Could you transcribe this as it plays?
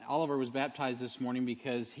Oliver was baptized this morning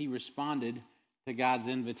because he responded to God's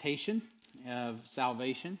invitation of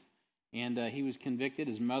salvation, and he was convicted.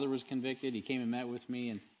 His mother was convicted. He came and met with me,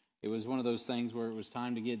 and it was one of those things where it was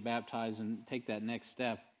time to get baptized and take that next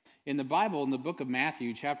step. In the Bible, in the book of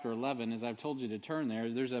Matthew, chapter 11, as I've told you to turn there,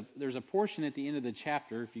 there's a portion at the end of the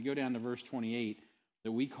chapter, if you go down to verse 28,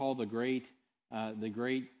 that we call the great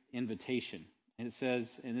invitation. And it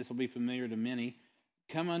says, and this will be familiar to many,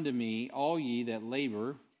 "Come unto me, all ye that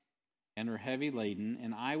labor and are heavy laden,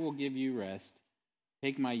 and I will give you rest.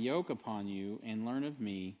 Take my yoke upon you, and learn of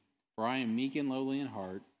me, for I am meek and lowly in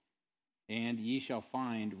heart, and ye shall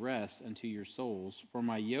find rest unto your souls. For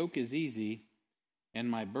my yoke is easy,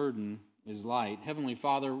 and my burden is light." Heavenly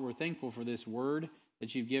Father, we're thankful for this word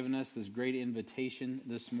that you've given us, this great invitation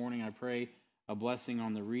this morning. I pray a blessing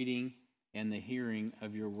on the reading and the hearing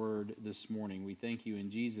of your word this morning. We thank you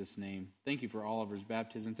in Jesus' name. Thank you for Oliver's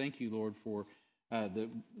baptism. Thank you, Lord, for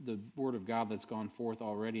the word of God that's gone forth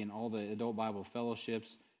already and all the adult Bible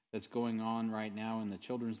fellowships that's going on right now in the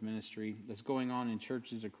children's ministry, that's going on in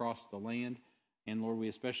churches across the land. And Lord, we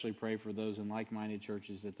especially pray for those in like-minded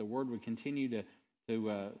churches that the word would continue to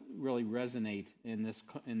really resonate in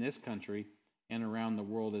this country and around the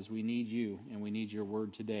world, as we need you and we need your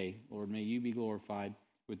word today. Lord, may you be glorified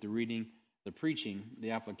with the reading, the preaching,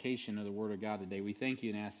 the application of the word of God today. We thank you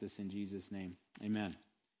and ask this in Jesus' name. Amen.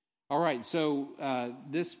 All right, so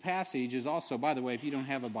this passage is also, by the way, if you don't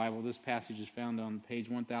have a Bible, this passage is found on page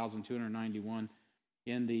 1291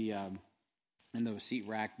 in the seat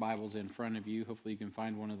rack Bibles in front of you. Hopefully you can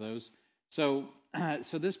find one of those. So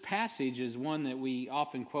this passage is one that we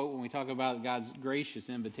often quote when we talk about God's gracious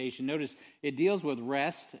invitation. Notice it deals with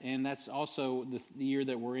rest, and that's also the year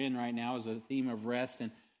that we're in right now is a theme of rest.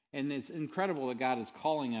 And it's incredible that God is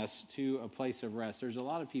calling us to a place of rest. There's a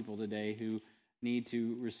lot of people today who need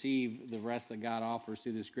to receive the rest that God offers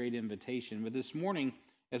through this great invitation. But this morning,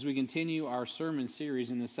 as we continue our sermon series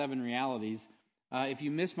in the 7 realities, if you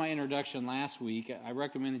missed my introduction last week, I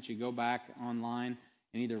recommend that you go back online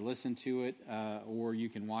and either listen to it or you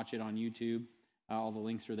can watch it on YouTube. All the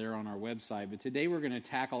links are there on our website. But today we're going to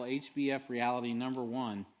tackle HBF reality number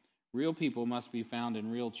 1, real people must be found in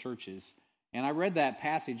real churches. And I read that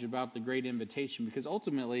passage about the great invitation because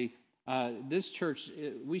ultimately this church,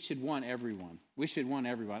 we should want everyone. We should want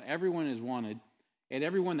everyone. Everyone is wanted, and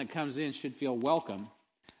everyone that comes in should feel welcome.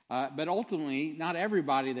 But ultimately, not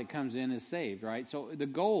everybody that comes in is saved, right? So the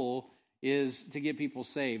goal is to get people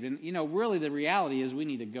saved. And, really the reality is we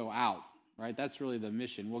need to go out, right? That's really the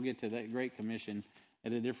mission. We'll get to that Great Commission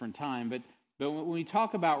at a different time. But when we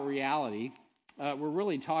talk about reality, we're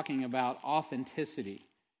really talking about authenticity.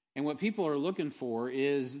 And what people are looking for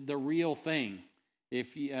is the real thing.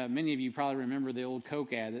 If many of you probably remember the old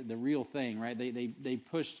Coke ad, the real thing, right? They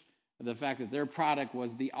pushed the fact that their product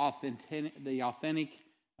was the authentic,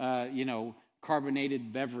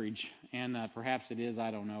 carbonated beverage, and perhaps it is. I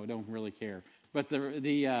don't know. I don't really care. But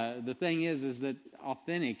the thing is that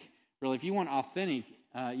authentic. Really, if you want authentic,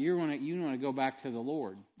 you want to go back to the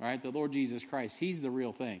Lord, right? The Lord Jesus Christ. He's the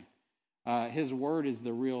real thing. His word is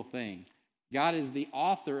the real thing. God is the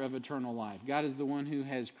author of eternal life. God is the one who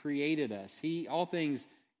has created us. All things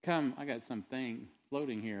come. I got something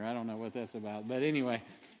floating here. I don't know what that's about. But anyway,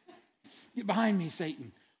 get behind me,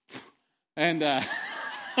 Satan. And at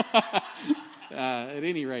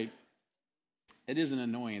any rate, it is an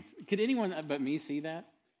annoyance. Could anyone but me see that?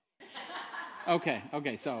 Okay.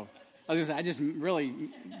 So I was going to say, I just really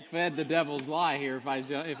fed the devil's lie here. If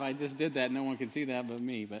I just did that, no one could see that but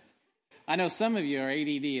me. But I know some of you are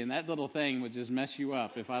ADD, and that little thing would just mess you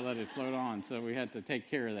up if I let it float on, so we had to take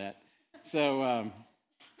care of that. So,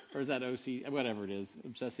 or is that OC, whatever it is,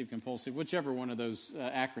 obsessive compulsive, whichever one of those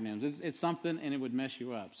acronyms. It's something, and it would mess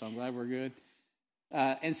you up, so I'm glad we're good.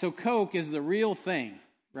 And so Coke is the real thing,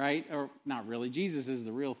 right? Or not really. Jesus is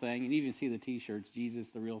the real thing, and you even see the T-shirts,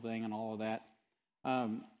 Jesus the real thing, and all of that.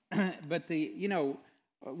 But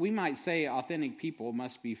we might say authentic people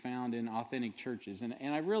must be found in authentic churches. And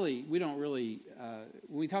we don't really,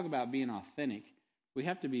 when we talk about being authentic, we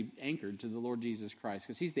have to be anchored to the Lord Jesus Christ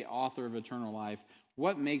because he's the author of eternal life.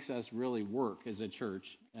 What makes us really work as a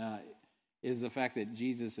church is the fact that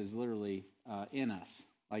Jesus is literally in us,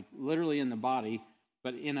 like literally in the body,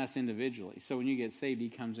 but in us individually. So when you get saved, he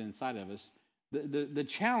comes inside of us. The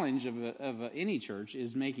challenge of any church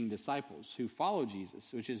is making disciples who follow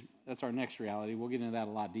Jesus, that's our next reality. We'll get into that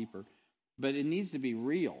a lot deeper. But it needs to be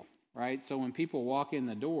real, right? So when people walk in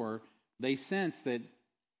the door, they sense that,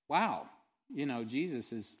 wow,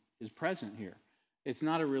 Jesus is present here. It's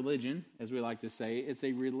not a religion, as we like to say. It's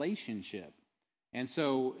a relationship. And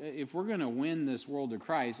so if we're going to win this world to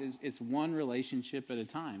Christ, it's one relationship at a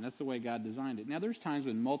time. That's the way God designed it. Now, there's times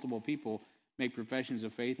when multiple people make professions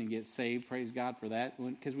of faith and get saved. Praise God for that,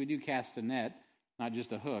 because we do cast a net, not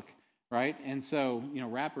just a hook, right? And so,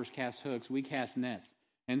 rappers cast hooks, we cast nets.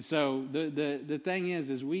 And so the thing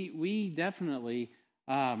is we definitely,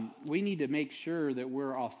 we need to make sure that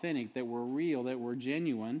we're authentic, that we're real, that we're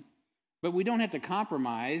genuine, but we don't have to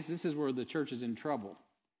compromise. This is where the church is in trouble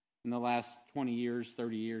in the last 20 years,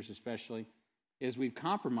 30 years especially, is we've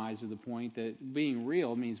compromised to the point that being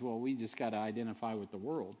real means, well, we just got to identify with the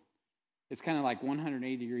world. It's kind of like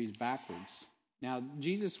 180 degrees backwards. Now,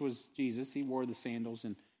 Jesus was Jesus. He wore the sandals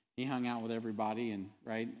and he hung out with everybody, and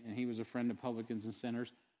he was a friend of publicans and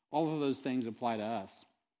sinners. All of those things apply to us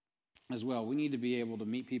as well. We need to be able to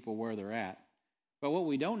meet people where they're at. But what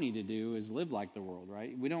we don't need to do is live like the world,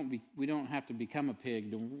 right? We don't have to become a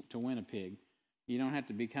pig to win a pig. You don't have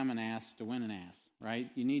to become an ass to win an ass, right?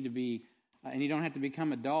 You need to be, and you don't have to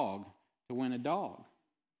become a dog to win a dog.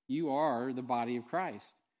 You are the body of Christ.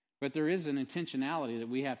 But there is an intentionality that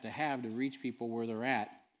we have to reach people where they're at.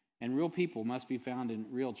 And real people must be found in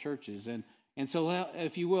real churches. And so,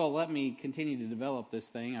 if you will, let me continue to develop this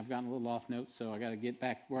thing. I've gotten a little off note, so I got to get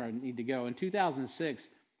back where I need to go. In 2006,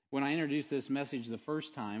 when I introduced this message the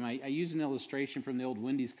first time, I used an illustration from the old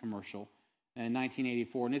Wendy's commercial in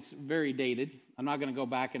 1984, and it's very dated. I'm not going to go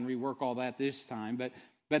back and rework all that this time,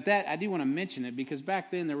 but that I do want to mention it because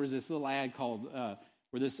back then there was this little ad called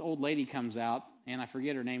where this old lady comes out, and I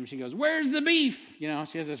forget her name. She goes, "Where's the beef?" She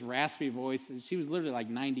has this raspy voice. She was literally like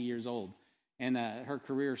 90 years old, and her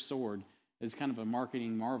career soared. It's kind of a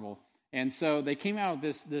marketing marvel. And so they came out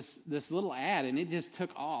with this little ad, and it just took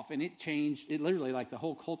off, and it changed. It literally, like the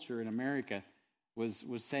whole culture in America was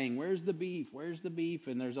saying, "Where's the beef? Where's the beef?"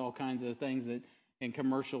 And there's all kinds of things and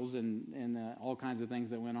commercials and all kinds of things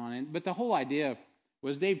that went on. But the whole idea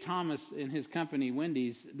was Dave Thomas and his company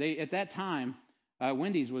Wendy's. They at that time,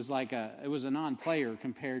 Wendy's was it was a non-player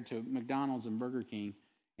compared to McDonald's and Burger King,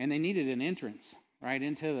 and they needed an entrance right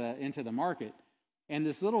into the market. And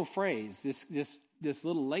this little phrase, this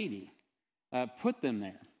little lady, put them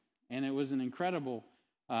there, and it was an incredible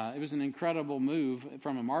move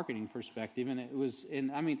from a marketing perspective. And it was,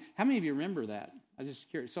 how many of you remember that? I'm just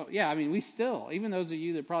curious. So yeah, we still, even those of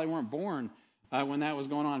you that probably weren't born when that was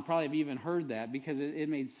going on, probably have even heard that because it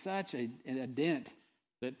made such a dent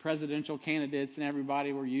that presidential candidates and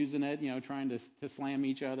everybody were using it, trying to slam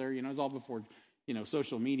each other. It was all before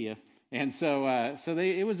social media. And so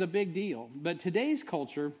it was a big deal. But today's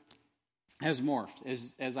culture has morphed,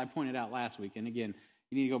 as I pointed out last week. And again,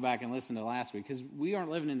 you need to go back and listen to last week because we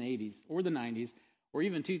aren't living in the 80s or the 90s or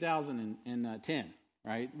even 2010,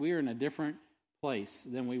 right? We are in a different place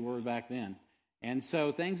than we were back then. And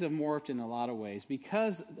so things have morphed in a lot of ways.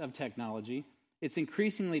 Because of technology, it's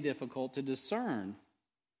increasingly difficult to discern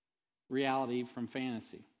reality from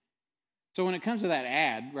fantasy. So when it comes to that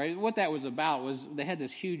ad, right, what that was about was they had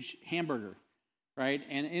this huge hamburger, right,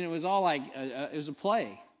 and it was all like it was a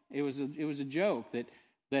play. It was a joke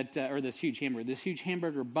that or this huge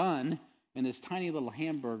hamburger bun and this tiny little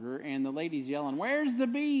hamburger, and the lady's yelling, "Where's the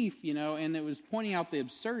beef?" And it was pointing out the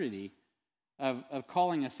absurdity of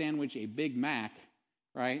calling a sandwich a Big Mac,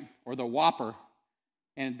 right, or the Whopper.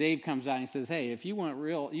 And Dave comes out and he says, "Hey, if you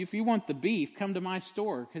want the beef, come to my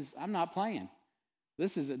store because I'm not playing.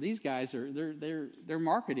 These guys are they're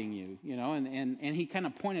marketing you, and he kind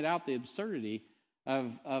of pointed out the absurdity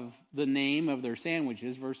of the name of their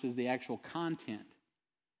sandwiches versus the actual content.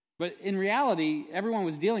 But in reality, everyone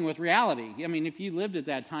was dealing with reality. If you lived at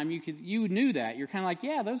that time, you knew that. You're kind of like,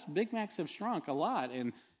 yeah, those Big Macs have shrunk a lot,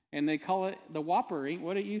 and they call it the Whopper ain't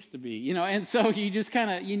what it used to be, And so you just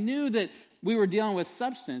you knew that we were dealing with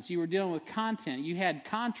substance. You were dealing with content. You had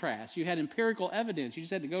contrast. You had empirical evidence. You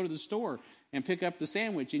just had to go to the store and pick up the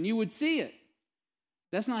sandwich, and you would see it.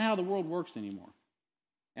 That's not how the world works anymore.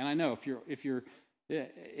 And I know if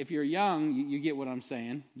you're young, you get what I'm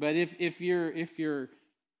saying. But if you're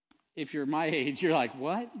my age, you're like,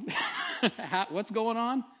 what? What's going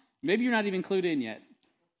on? Maybe you're not even clued in yet.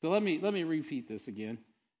 So let me repeat this again.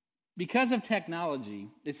 Because of technology,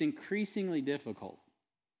 it's increasingly difficult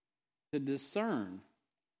to discern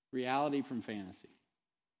reality from fantasy.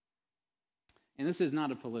 And this is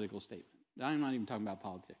not a political statement. I'm not even talking about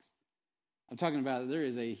politics. I'm talking about there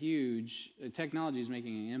is a huge, technology is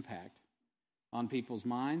making an impact on people's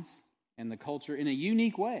minds and the culture in a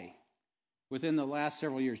unique way within the last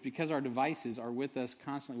several years because our devices are with us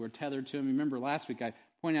constantly. We're tethered to them. Remember last week I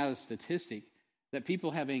pointed out a statistic that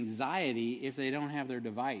people have anxiety if they don't have their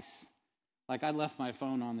device. Like I left my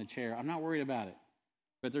phone on the chair. I'm not worried about it.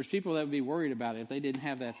 But there's people that would be worried about it if they didn't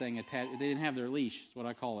have that thing attached. If they didn't have their leash, is what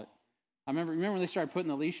I call it. Remember when they started putting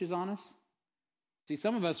the leashes on us? See,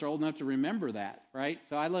 some of us are old enough to remember that, right?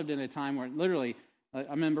 So I lived in a time where literally, I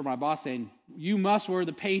remember my boss saying, "You must wear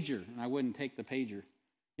the pager," and I wouldn't take the pager.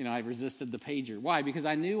 I resisted the pager. Why? Because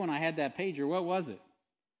I knew when I had that pager, what was it?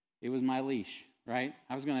 It was my leash, right?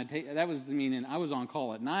 I was going to take. That was the meaning. I was on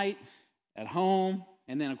call at night, at home,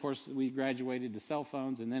 and then of course we graduated to cell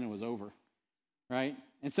phones, and then it was over, right?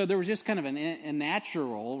 And so there was just kind of a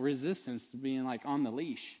natural resistance to being like on the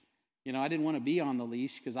leash. I didn't want to be on the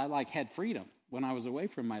leash because I had freedom when I was away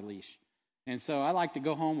from my leash. And so I like to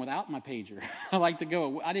go home without my pager.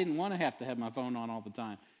 I didn't want to have my phone on all the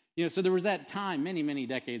time. So there was that time many, many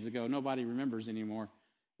decades ago, nobody remembers anymore,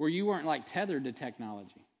 where you weren't tethered to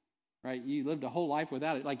technology, right? You lived a whole life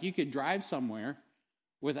without it. Like you could drive somewhere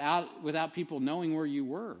without people knowing where you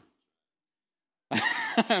were.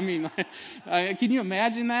 I mean, can you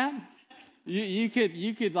imagine that? You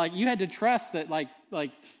had to trust that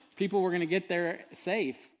people were going to get there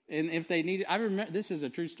safe. And if they needed, I remember, this is a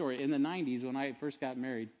true story. In the 90s, when I first got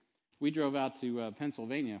married, we drove out to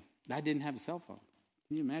Pennsylvania. I didn't have a cell phone.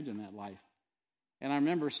 Can you imagine that life? And I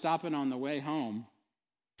remember stopping on the way home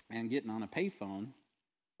and getting on a payphone,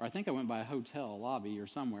 or I think I went by a hotel lobby or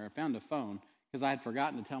somewhere. I found a phone because I had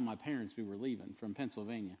forgotten to tell my parents we were leaving from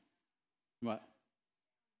Pennsylvania. What?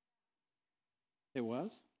 It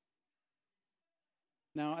was?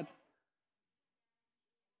 No,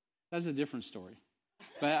 that's a different story.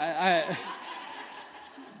 But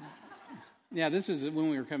yeah, this was when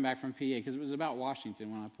we were coming back from PA, because it was about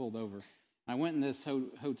Washington when I pulled over. I went in this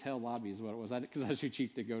hotel lobby is what it was, because I was too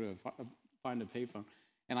cheap to go to find a payphone.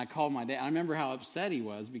 And I called my dad. I remember how upset he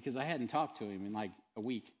was because I hadn't talked to him in a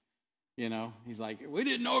week. He's like, "We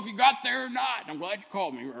didn't know if you got there or not. I'm glad you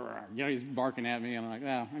called me." He's barking at me. I'm like,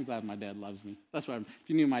 "Well, I'm glad my dad loves me." That's why, if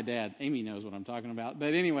you knew my dad, Amy knows what I'm talking about.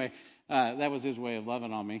 But anyway, that was his way of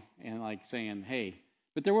loving on me and saying, "Hey."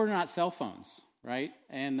 But there were not cell phones, right?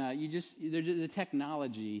 And the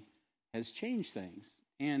technology has changed things.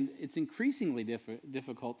 And it's increasingly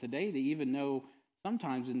difficult today to even know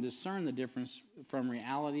sometimes and discern the difference from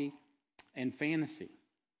reality and fantasy.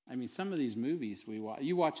 I mean, some of these movies we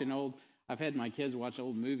watch, I've had my kids watch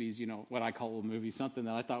old movies, what I call old movies, something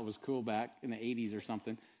that I thought was cool back in the 80s or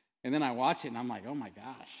something. And then I watch it and I'm like, oh my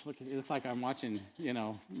gosh, look, it looks like I'm watching,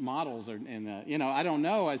 models I don't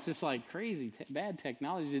know. It's just crazy, bad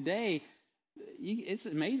technology. Today, it's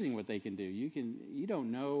amazing what they can do. You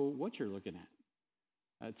don't know what you're looking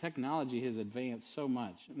at. Technology has advanced so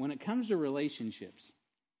much. When it comes to relationships,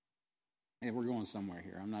 and we're going somewhere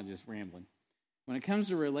here, I'm not just rambling. When it comes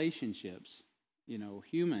to relationships,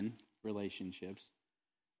 human relationships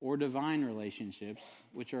or divine relationships,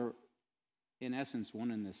 which are in essence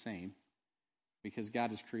one and the same, because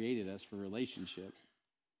God has created us for relationship,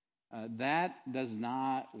 that does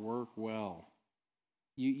not work well.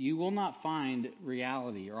 You will not find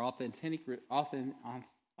reality or authentic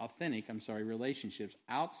relationships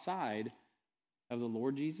outside of the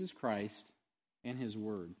Lord Jesus Christ and His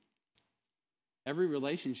Word. Every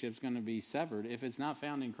relationship is going to be severed if it's not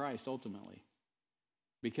found in Christ ultimately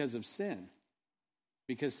because of sin.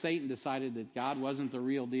 Because Satan decided that God wasn't the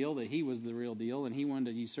real deal, that he was the real deal, and he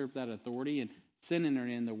wanted to usurp that authority, and sin entered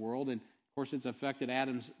in the world. And, of course, it's affected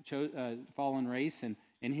Adam's fallen race, and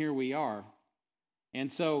here we are.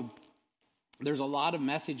 And so there's a lot of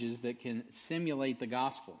messages that can simulate the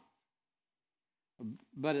gospel.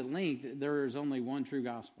 But at length, there is only one true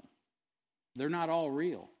gospel. They're not all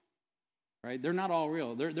real, right? They're not all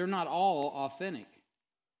real. They're not all authentic.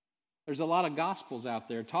 There's a lot of gospels out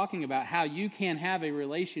there talking about how you can have a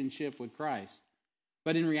relationship with Christ.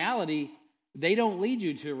 But in reality, they don't lead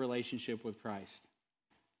you to a relationship with Christ.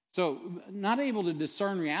 So not able to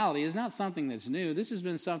discern reality is not something that's new. This has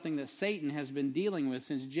been something that Satan has been dealing with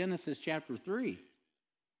since Genesis chapter 3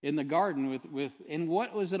 in the garden and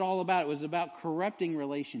what was it all about? It was about corrupting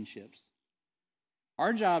relationships.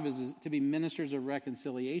 Our job is to be ministers of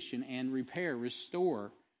reconciliation and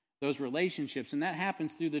restore those relationships, and that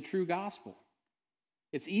happens through the true gospel.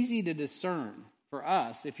 It's easy to discern for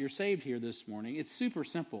us if you're saved here this morning. It's super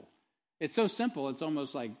simple. It's so simple, it's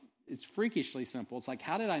almost like it's freakishly simple. It's like,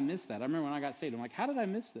 how did I miss that? I remember when I got saved, I'm like, how did I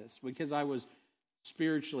miss this? Because I was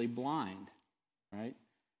spiritually blind, right?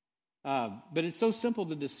 But it's so simple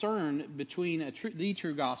to discern between the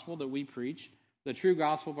true gospel that we preach, the true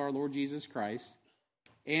gospel of our Lord Jesus Christ,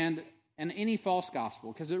 and any false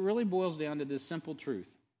gospel, because it really boils down to this simple truth.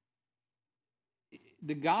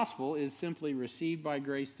 The gospel is simply received by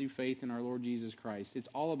grace through faith in our Lord Jesus Christ. It's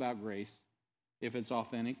all about grace, if it's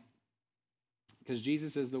authentic, because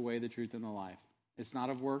Jesus is the way, the truth, and the life. It's not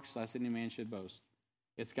of works, lest any man should boast.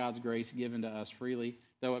 It's God's grace given to us freely,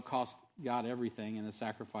 though it cost God everything in the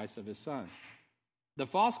sacrifice of his Son. The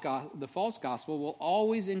false gospel will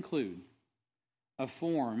always include a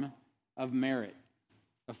form of merit,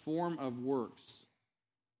 a form of works.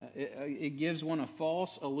 It gives one a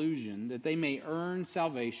false illusion that they may earn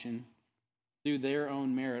salvation through their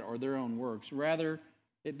own merit or their own works. Rather,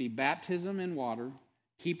 it be baptism in water,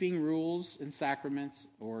 keeping rules and sacraments,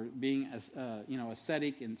 or being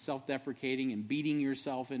ascetic and self-deprecating and beating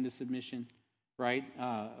yourself into submission, right?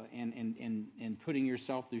 And putting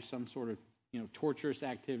yourself through some sort of torturous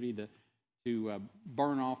activity to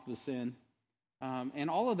burn off the sin. And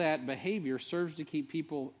all of that behavior serves to keep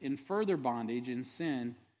people in further bondage and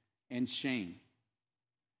sin and shame.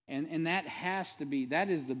 And that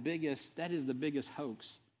is the biggest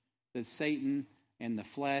hoax that Satan and the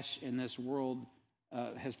flesh and this world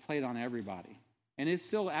has played on everybody. And it's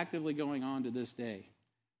still actively going on to this day.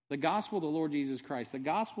 The gospel of the Lord Jesus Christ, the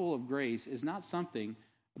gospel of grace, is not something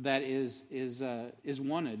that is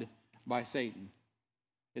wanted by Satan.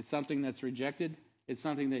 It's something that's rejected. It's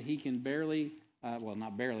something that he can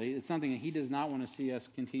not barely. It's something that he does not want to see us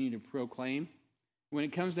continue to proclaim. When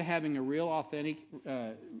it comes to having a real authentic,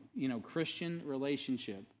 Christian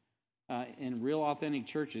relationship in real authentic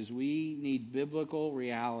churches, we need biblical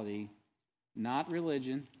reality, not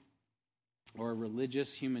religion or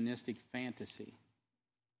religious humanistic fantasy.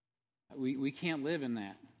 We can't live in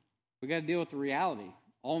that. We got to deal with the reality.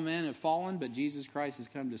 All men have fallen, but Jesus Christ has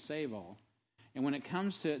come to save all. And when it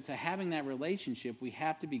comes to having that relationship, we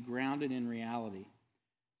have to be grounded in reality.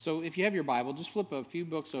 So if you have your Bible, just flip a few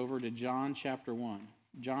books over to John chapter 1.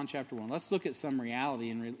 John chapter 1. Let's look at some reality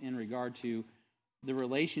in regard to the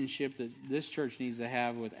relationship that this church needs to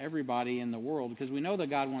have with everybody in the world, because we know that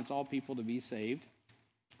God wants all people to be saved.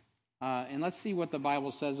 And let's see what the Bible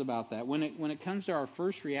says about that. When it comes to our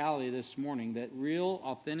first reality this morning, that real,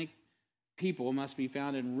 authentic people must be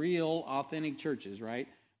found in real, authentic churches, right?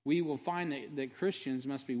 We will find that Christians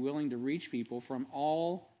must be willing to reach people from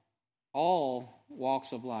all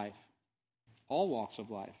walks of life. All walks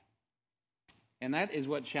of life. And that is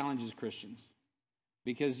what challenges Christians.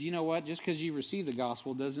 Because you know what? Just because you receive the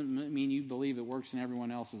gospel doesn't mean you believe it works in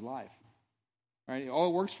everyone else's life. Right? Oh,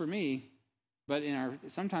 it works for me, but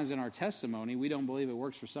sometimes in our testimony, we don't believe it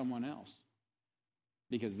works for someone else.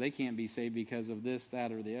 Because they can't be saved because of this,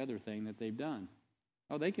 that, or the other thing that they've done.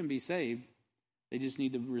 Oh, they can be saved. They just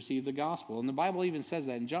need to receive the gospel. And the Bible even says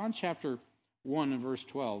that. In John chapter 1 and verse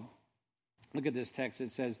 12, look at this text. It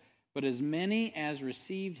says, "But as many as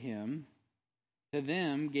received him, to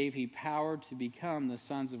them gave he power to become the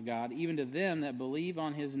sons of God, even to them that believe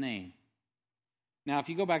on his name." Now, if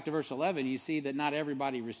you go back to verse 11, you see that not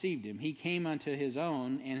everybody received him. He came unto his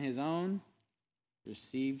own, and his own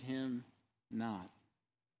received him not.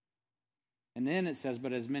 And then it says,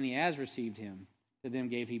 "But as many as received him, to them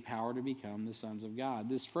gave he power to become the sons of God."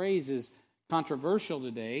 This phrase is controversial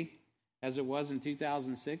today, as it was in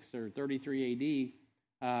 2006 or 33 A.D.,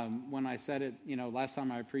 when I said it, last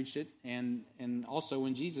time I preached it, and also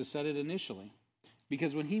when Jesus said it initially.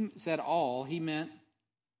 Because when he said all, he meant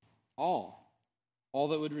all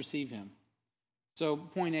that would receive him. So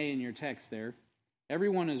point A in your text there,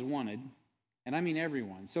 everyone is wanted, and I mean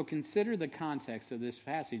everyone. So consider the context of this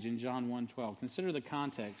passage in John 1:12. Consider the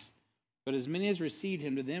context. "But as many as received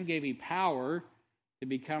him, to them gave he power to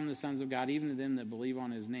become the sons of God, even to them that believe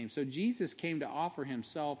on his name." So Jesus came to offer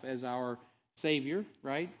himself as our Savior,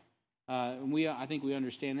 right? I think we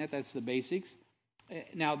understand that. That's the basics.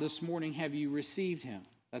 Now, this morning, have you received him?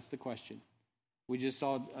 That's the question. We just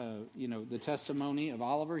saw, the testimony of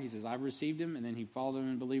Oliver. He says, "I've received him," and then he followed him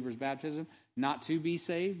in believer's baptism, not to be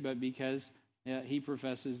saved, but because he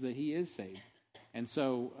professes that he is saved. And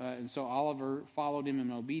so Oliver followed him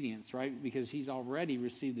in obedience, right? Because he's already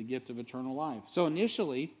received the gift of eternal life. So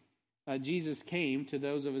initially, Jesus came to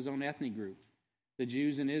those of his own ethnic group, the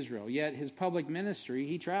Jews in Israel. Yet his public ministry,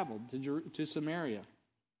 he traveled to Samaria.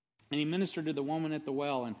 And he ministered to the woman at the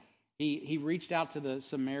well, and he reached out to the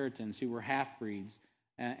Samaritans who were half-breeds,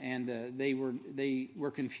 and they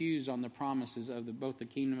were confused on the promises of both the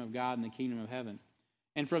kingdom of God and the kingdom of heaven.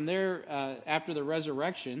 And from there, after the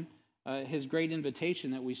resurrection, his great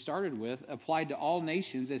invitation that we started with applied to all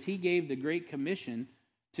nations, as he gave the Great Commission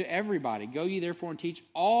to everybody. "Go ye therefore and teach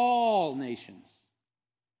all nations,"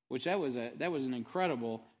 which that was an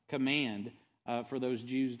incredible command for those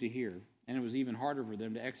Jews to hear, and it was even harder for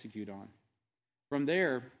them to execute on. From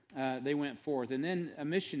there, they went forth, and then a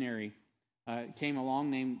missionary came along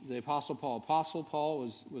named the Apostle Paul. Apostle Paul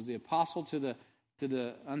was the apostle to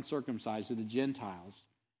the uncircumcised, to the Gentiles.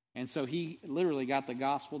 And so he literally got the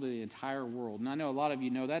gospel to the entire world. And I know a lot of you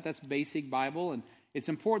know that. That's basic Bible. And it's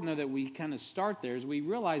important, though, that we kind of start there as we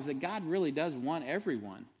realize that God really does want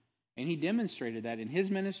everyone. And he demonstrated that in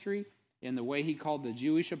his ministry, in the way he called the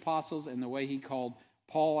Jewish apostles, and the way he called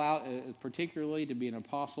Paul out, particularly to be an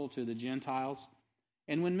apostle to the Gentiles.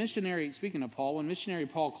 And speaking of Paul, when missionary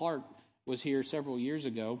Paul Clark was here several years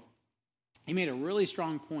ago, he made a really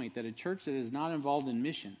strong point that a church that is not involved in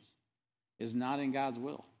missions is not in God's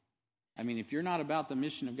will. I mean, if you're not about the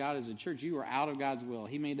mission of God as a church, you are out of God's will.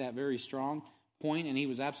 He made that very strong point, and he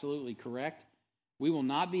was absolutely correct. We will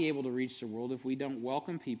not be able to reach the world if we don't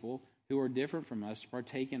welcome people who are different from us to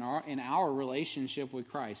partake in our relationship with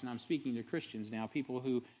Christ. And I'm speaking to Christians now, people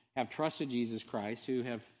who have trusted Jesus Christ, who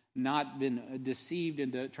have not been deceived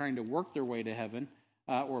into trying to work their way to heaven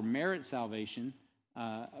or merit salvation,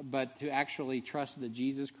 but to actually trust that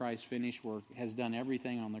Jesus Christ's finished work has done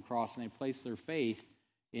everything on the cross, and they place their faith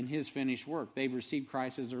in his finished work. They've received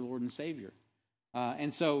Christ as their Lord and Savior.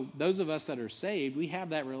 And so those of us that are saved, we have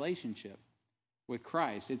that relationship with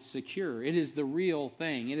Christ. It's secure. It is the real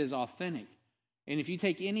thing. It is authentic. And if you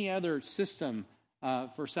take any other system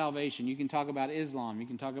for salvation, you can talk about Islam, you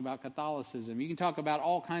can talk about Catholicism, you can talk about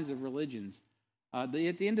all kinds of religions. At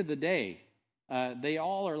the end of the day, they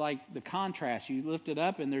all are like the contrast. You lift it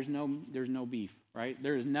up and there's no beef, right?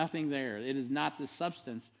 There is nothing there. It is not the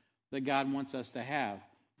substance that God wants us to have.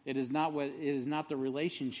 It is not the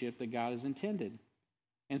relationship that God has intended.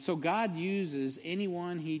 And so God uses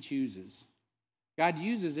anyone he chooses. God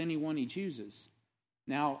uses anyone he chooses.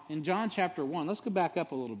 Now, in John chapter 1, let's go back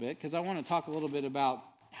up a little bit because I want to talk a little bit about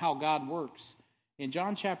how God works. In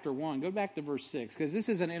John chapter 1, go back to verse 6 because this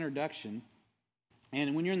is an introduction.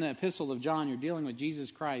 And when you're in the epistle of John, you're dealing with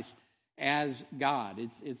Jesus Christ as God.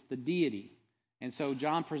 It's the deity. And so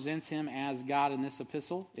John presents him as God in this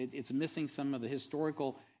epistle. It's missing some of the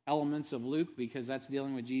historical elements of Luke because that's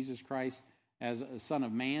dealing with Jesus Christ as a son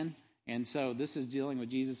of man. And so this is dealing with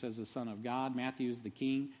Jesus as the Son of God. Matthew is the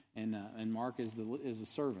king, and Mark is the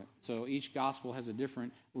servant. So each gospel has a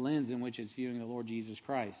different lens in which it's viewing the Lord Jesus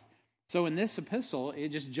Christ. So in this epistle, it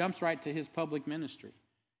just jumps right to his public ministry.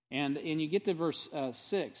 And you get to verse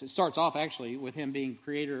 6. It starts off actually with him being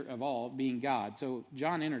creator of all, being God. So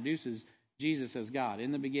John introduces Jesus as God.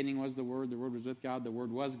 In the beginning was the Word was with God, the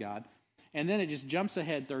Word was God. And then it just jumps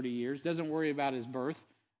ahead 30 years, doesn't worry about his birth.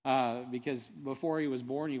 Because before he was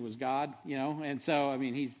born, he was God, and so, I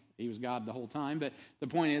mean, he was God the whole time, but the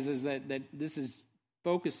point is that this is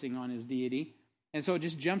focusing on his deity, and so it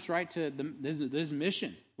just jumps right to this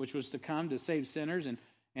mission, which was to come to save sinners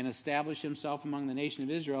and establish himself among the nation of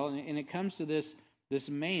Israel, and it comes to this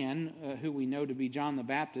man who we know to be John the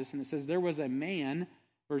Baptist, and it says, there was a man,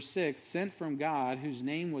 verse 6, sent from God, whose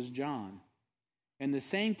name was John, and the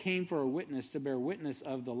same came for a witness to bear witness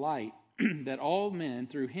of the light, that all men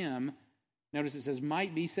through him, notice it says,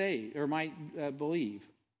 might be saved, or might believe.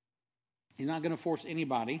 He's not going to force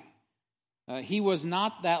anybody. He was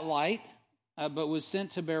not that light, but was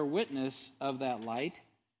sent to bear witness of that light.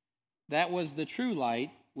 That was the true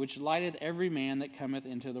light, which lighteth every man that cometh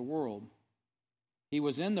into the world. He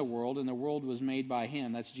was in the world, and the world was made by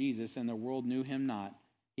him, that's Jesus, and the world knew him not.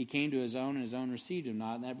 He came to his own, and his own received him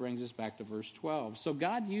not. And that brings us back to verse 12. So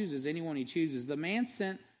God uses anyone he chooses. The man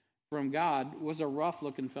sent from God was a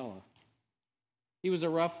rough-looking fellow. He was a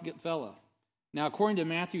rough fellow. Now, according to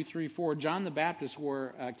Matthew 3:4, John the Baptist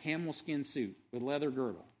wore a camel skin suit with leather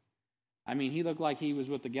girdle. I mean, he looked like he was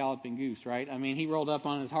with the Galloping Goose, right? I mean, he rolled up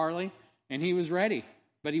on his Harley, and he was ready,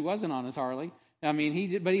 but he wasn't on his Harley. I mean,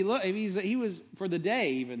 he was for the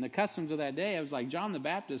day, even the customs of that day. I was like, John the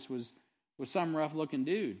Baptist was some rough-looking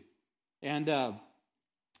dude, and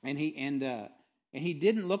he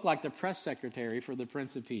didn't look like the press secretary for the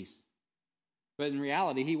Prince of Peace. But in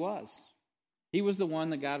reality, he was. He was the one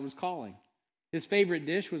that God was calling. His favorite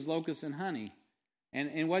dish was locusts and honey. And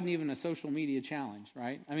it wasn't even a social media challenge,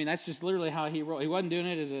 right? I mean, that's just literally how he rolled. He wasn't doing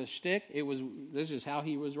it as a shtick. This is how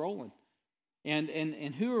he was rolling.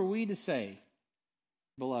 And who are we to say,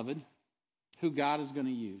 beloved, who God is going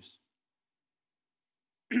to use?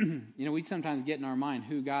 We sometimes get in our mind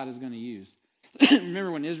who God is going to use.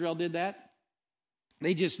 Remember when Israel did that?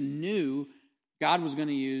 They just knew God was going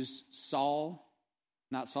to use Saul,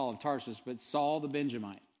 not Saul of Tarsus, but Saul the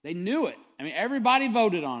Benjamite. They knew it. I mean, everybody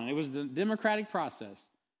voted on it. It was the democratic process.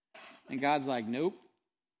 And God's like, nope,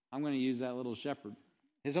 I'm going to use that little shepherd.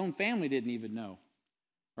 His own family didn't even know,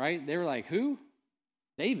 right? They were like, who?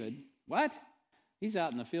 David? What? He's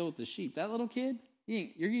out in the field with the sheep. That little kid?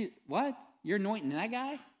 What? You're anointing that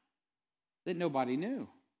guy? That nobody knew.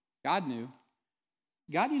 God knew.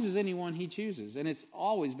 God uses anyone he chooses, and it's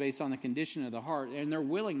always based on the condition of the heart and their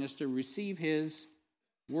willingness to receive his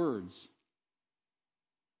words.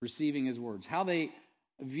 Receiving his words. How they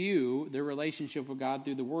view their relationship with God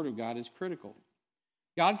through the Word of God is critical.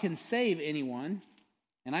 God can save anyone,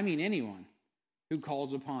 and I mean anyone, who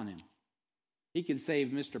calls upon him. He could save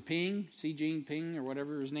Mr. Ping, Xi Jinping, or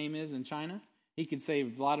whatever his name is in China. He could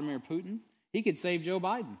save Vladimir Putin. He could save Joe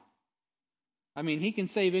Biden. I mean, he can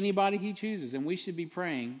save anybody he chooses, and we should be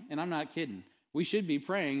praying, and I'm not kidding, we should be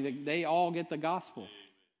praying that they all get the gospel.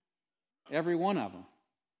 Every one of them.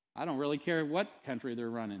 I don't really care what country they're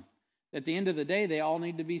running. At the end of the day, they all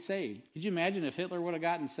need to be saved. Could you imagine if Hitler would have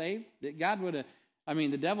gotten saved? That God would have,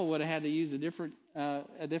 the devil would have had to use a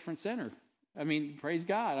different center. Praise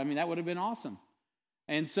God. That would have been awesome.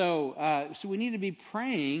 And so we need to be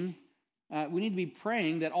praying. We need to be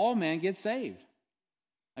praying that all men get saved.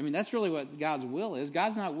 That's really what God's will is.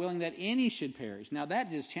 God's not willing that any should perish. Now,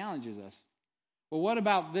 that just challenges us. Well, what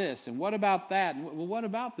about this? And what about that? Well, what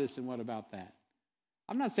about this? And what about that?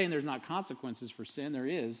 I'm not saying there's not consequences for sin. There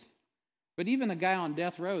is. But even a guy on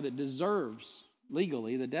death row that deserves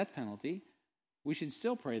legally the death penalty, we should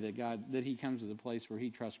still pray that he comes to the place where he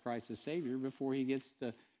trusts Christ as Savior before he gets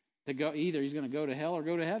to go. Either he's going to go to hell or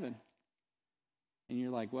go to heaven. And you're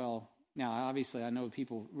like, well, now obviously I know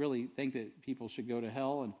people really think that people should go to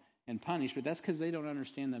hell and punish, but that's because they don't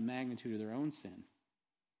understand the magnitude of their own sin.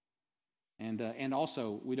 And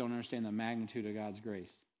also we don't understand the magnitude of God's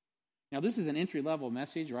grace. Now, this is an entry-level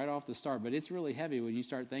message right off the start, but it's really heavy when you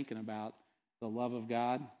start thinking about the love of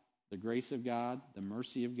God, the grace of God, the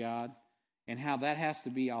mercy of God, and how that has to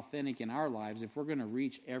be authentic in our lives if we're going to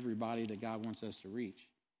reach everybody that God wants us to reach.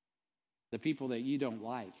 The people that you don't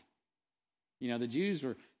like. The Jews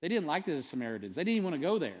they didn't like the Samaritans. They didn't even want to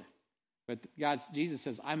go there. But Jesus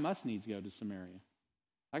says, I must needs go to Samaria.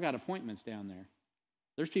 I got appointments down there.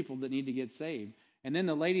 There's people that need to get saved. And then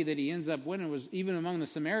the lady that he ends up winning was, even among the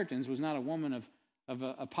Samaritans, was not a woman of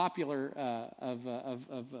a popular,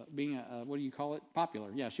 being what do you call it?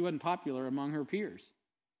 Popular. Yeah, she wasn't popular among her peers.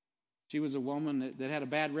 She was a woman that had a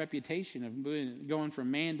bad reputation of going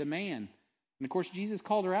from man to man. And of course, Jesus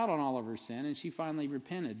called her out on all of her sin, and she finally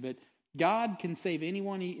repented. But God can save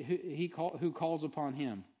anyone who calls upon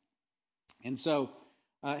him. And so,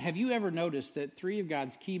 have you ever noticed that 3 of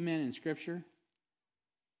God's key men in Scripture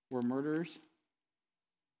were murderers?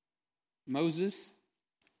 Moses,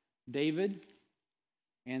 David,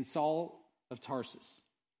 and Saul of Tarsus.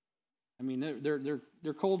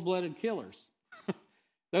 They're cold-blooded killers.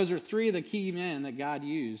 Those are 3 of the key men that God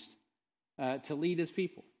used to lead his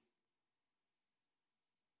people.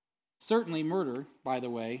 Certainly murder, by the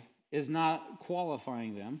way, is not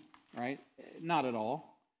qualifying them, right? Not at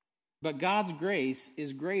all. But God's grace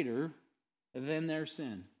is greater than their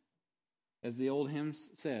sin. As the old hymn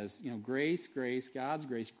says, grace, grace, God's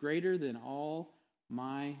grace, greater than all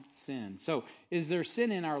my sin. So, is there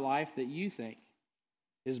sin in our life that you think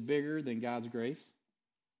is bigger than God's grace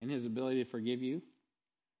and his ability to forgive you?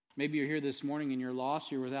 Maybe you're here this morning and you're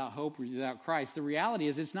lost, you're without hope, you're without Christ. The reality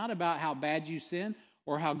is it's not about how bad you sin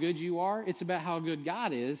or how good you are. It's about how good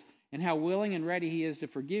God is and how willing and ready he is to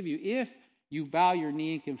forgive you if you bow your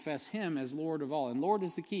knee and confess him as Lord of all. And Lord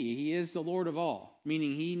is the key. He is the Lord of all,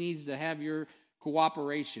 meaning he needs to have your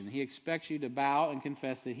cooperation. He expects you to bow and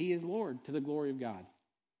confess that he is Lord to the glory of God.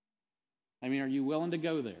 Are you willing to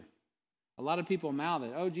go there? A lot of people mouth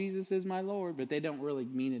it, oh, Jesus is my Lord, but they don't really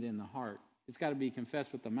mean it in the heart. It's got to be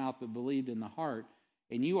confessed with the mouth but believed in the heart,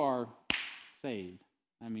 and you are saved.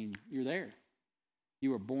 You're there.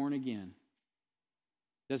 You are born again.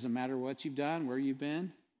 Doesn't matter what you've done, where you've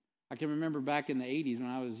been. I can remember back in the 80s when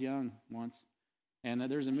I was young once, and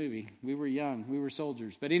there's a movie. We were young. We were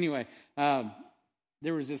soldiers. But anyway,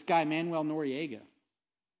 there was this guy, Manuel Noriega,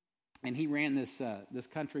 and he ran this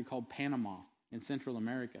country called Panama in Central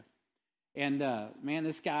America. And,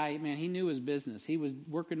 this guy, he knew his business. He was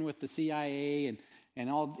working with the CIA and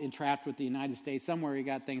all entrapped with the United States. Somewhere he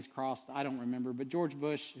got things crossed. I don't remember. But George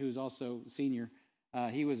Bush, who's also senior,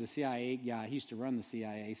 he was a CIA guy. He used to run the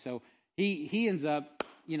CIA. So he ends up,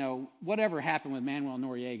 whatever happened with Manuel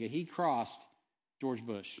Noriega, he crossed George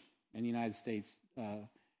Bush in the United States.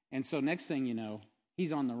 And so next thing you know,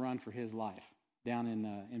 he's on the run for his life down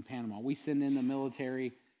in Panama. We send in the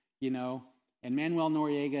military, and Manuel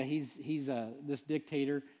Noriega, he's this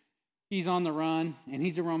dictator. He's on the run, and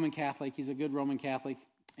he's a Roman Catholic. He's a good Roman Catholic.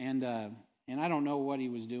 And I don't know what he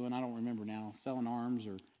was doing. I don't remember now, selling arms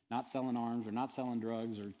or not selling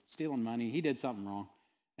drugs or stealing money. He did something wrong.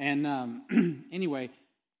 And anyway,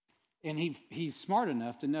 and he's smart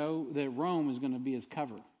enough to know that Rome is going to be his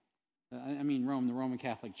cover. Rome, the Roman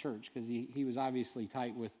Catholic Church, because he was obviously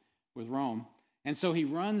tight with Rome. And so he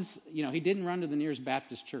runs, he didn't run to the nearest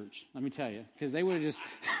Baptist church, let me tell you, because they would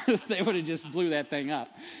have just blew that thing up.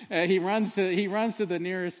 He runs to the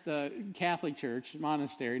nearest Catholic church,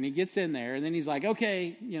 monastery, and he gets in there, and then he's like,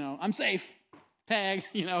 okay, I'm safe. Tag,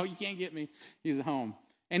 you can't get me. He's at home.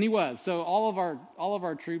 And he was. So all of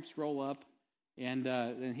our troops roll up, and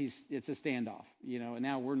it's a standoff, and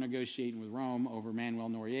now we're negotiating with Rome over Manuel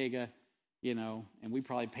Noriega. And we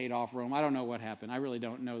probably paid off Rome. I don't know what happened. I really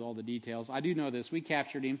don't know all the details. I do know this. We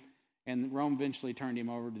captured him, and Rome eventually turned him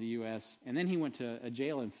over to the U.S., and then he went to a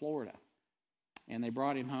jail in Florida. And they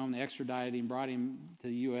brought him home. They extradited him, brought him to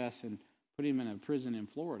the U.S., and put him in a prison in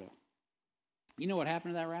Florida. You know what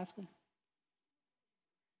happened to that rascal?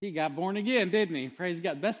 He got born again, didn't he? Praise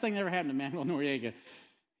God. Best thing that ever happened to Manuel Noriega.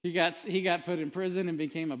 He got put in prison and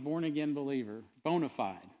became a born-again believer, bona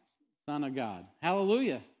fide, son of God.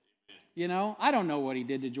 Hallelujah. I don't know what he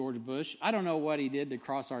did to George Bush. I don't know what he did to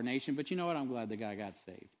cross our nation, but you know what? I'm glad the guy got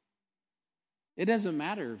saved. It doesn't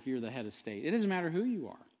matter if you're the head of state. It doesn't matter who you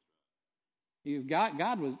are.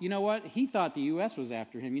 God was, you know what? He thought the U.S. was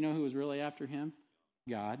after him. You know who was really after him?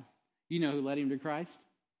 God. You know who led him to Christ?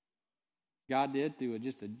 God did through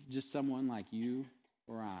just someone like you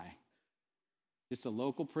or I. Just a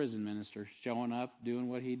local prison minister showing up, doing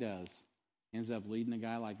what he does. Ends up leading a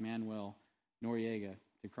guy like Manuel Noriega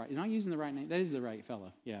to Christ. Am I using the right name? That is the right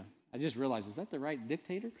fellow. Yeah. I just realized, is that the right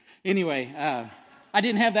dictator? Anyway, I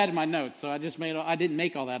didn't have that in my notes, so I didn't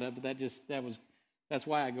make all that up, but that's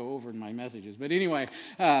why I go over in my messages. But anyway,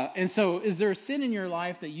 and so is there a sin in your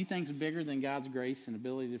life that you think is bigger than God's grace and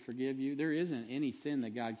ability to forgive you? There isn't any sin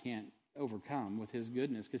that God can't overcome with his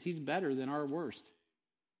goodness, because he's better than our worst.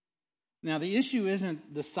 Now, the issue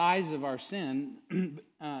isn't the size of our sin,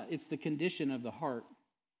 it's the condition of the heart.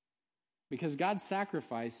 Because God's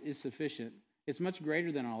sacrifice is sufficient. It's much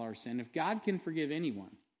greater than all our sin. If God can forgive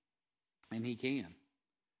anyone, and he can,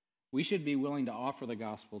 we should be willing to offer the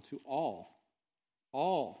gospel to all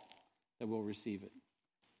that will receive it.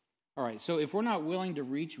 All right, so if we're not willing to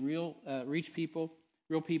reach real people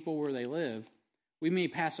where they live, we may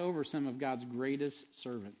pass over some of God's greatest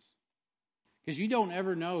servants. Because you don't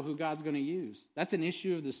ever know who God's going to use. That's an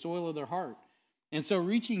issue of the soil of their heart. And so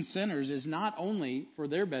reaching sinners is not only for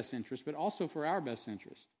their best interest, but also for our best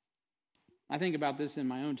interest. I think about this in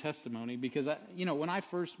my own testimony because,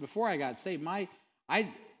 before I got saved, I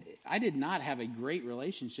did not have a great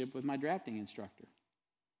relationship with my drafting instructor.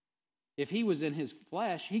 If he was in his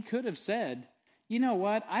flesh, he could have said, you know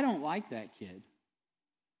what, I don't like that kid.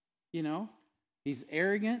 He's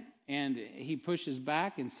arrogant and he pushes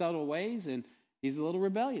back in subtle ways and he's a little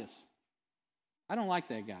rebellious. I don't like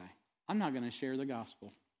that guy. I'm not going to share the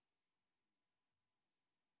gospel.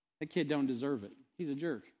 That kid don't deserve it. He's a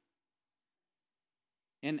jerk.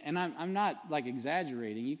 And I'm not like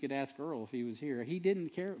exaggerating. You could ask Earl if he was here. He didn't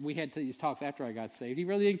care. We had these talks after I got saved. He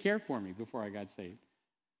really didn't care for me before I got saved.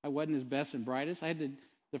 I wasn't his best and brightest.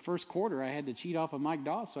 The first quarter, I had to cheat off of Mike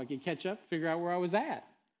Doss so I could catch up, figure out where I was at.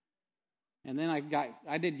 And then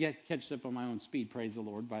I did catch up on my own speed, praise the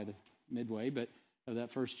Lord, by the midway of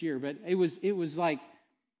that first year. But it was like,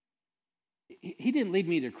 he didn't lead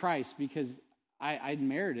me to Christ because I'd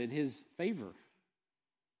merited his favor.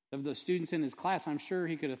 Of the students in his class, I'm sure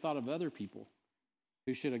he could have thought of other people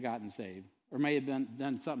who should have gotten saved or may have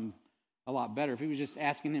done something a lot better. If he was just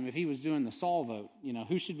asking him, if he was doing the Saul vote,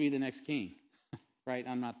 who should be the next king? Right?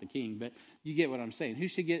 I'm not the king, but you get what I'm saying. Who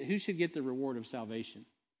should get the reward of salvation?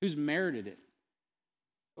 Who's merited it?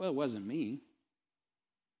 Well, it wasn't me.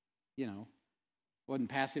 Wasn't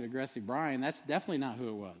passive-aggressive Brian. That's definitely not who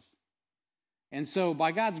it was. And so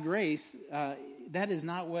by God's grace, that is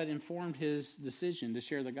not what informed his decision to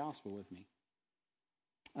share the gospel with me.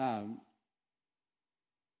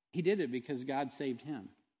 He did it because God saved him.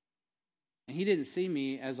 And he didn't see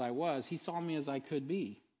me as I was. He saw me as I could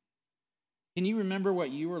be. Can you remember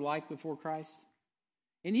what you were like before Christ?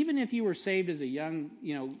 And even if you were saved as a young,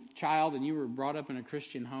 child and you were brought up in a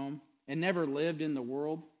Christian home and never lived in the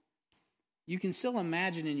world, you can still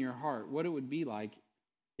imagine in your heart what it would be like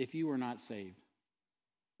if you were not saved.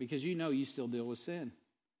 Because you still deal with sin.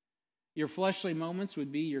 Your fleshly moments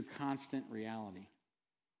would be your constant reality.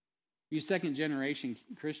 You second-generation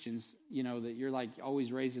Christians, that you're like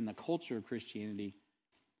always raised in the culture of Christianity,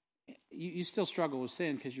 you still struggle with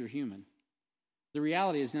sin because you're human. The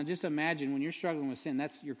reality is, now just imagine when you're struggling with sin,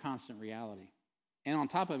 that's your constant reality. And on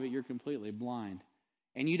top of it, you're completely blind.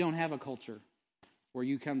 And you don't have a culture where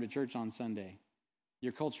you come to church on Sunday.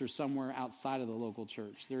 Your culture is somewhere outside of the local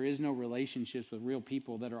church. There is no relationships with real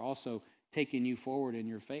people that are also taking you forward in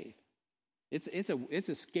your faith. It's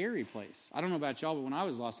a scary place. I don't know about y'all, but when I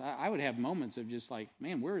was lost, I would have moments of just like,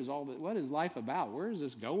 man, what is life about? Where is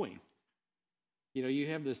this going? You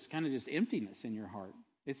have this kind of just emptiness in your heart.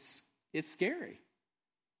 It's scary.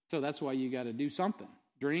 So that's why you got to do something.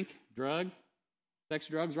 Drink, drug, sex,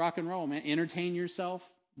 drugs, rock and roll, man. Entertain yourself.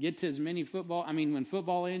 Get to as many football. When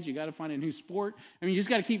football ends, you got to find a new sport. You just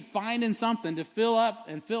got to keep finding something to fill up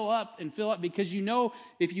and fill up and fill up, because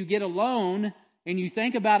if you get alone and you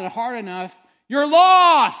think about it hard enough, you're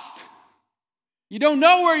lost. You don't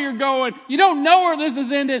know where you're going. You don't know where this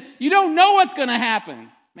is ended. You don't know what's going to happen.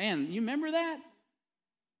 Man, you remember that?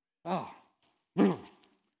 Oh, man,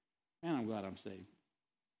 I'm glad I'm saved.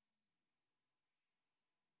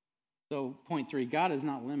 So, point 3, God is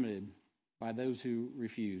not limited by those who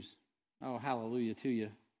refuse. Oh, hallelujah to you.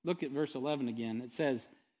 Look at verse 11 again. It says,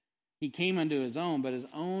 he came unto his own, but his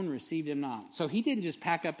own received him not. So he didn't just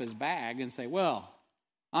pack up his bag and say, well,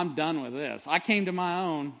 I'm done with this. I came to my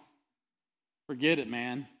own. Forget it,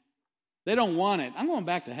 man. They don't want it. I'm going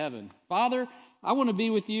back to heaven. Father, I want to be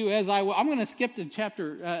with you as I will. I'm going to skip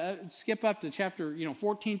up to chapter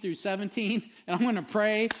 14 through 17, and I'm going to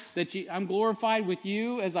pray that I'm glorified with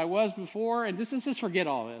you as I was before. And let's just forget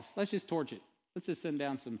all this. Let's just torch it. Let's just send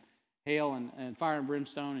down some hail and fire and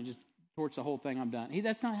brimstone and just torch the whole thing. I'm done.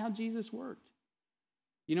 That's not how Jesus worked.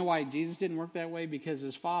 You know why Jesus didn't work that way? Because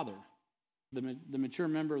his Father, the mature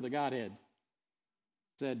member of the Godhead,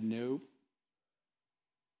 said, nope.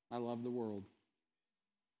 I love the world.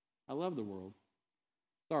 I love the world.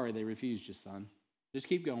 Sorry, they refused you, son. Just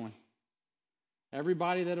keep going.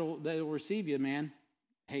 Everybody that'll receive you, man,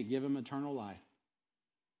 hey, give them eternal life.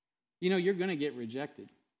 You're going to get rejected.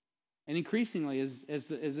 And increasingly, as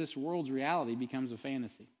this world's reality becomes a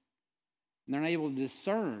fantasy, and they're not able to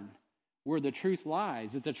discern where the truth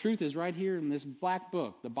lies, that the truth is right here in this black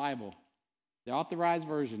book, the Bible, the authorized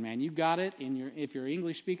version, man. You got it if you're an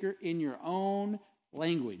English speaker, in your own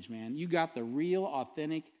language, man. You got the real,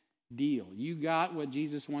 authentic deal. You got what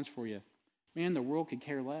Jesus wants for you. Man, the world could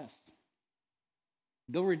care less.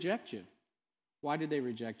 They'll reject you. Why did they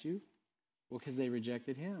reject you? Well, because they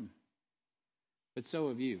rejected him. But so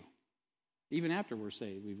have you. Even after we're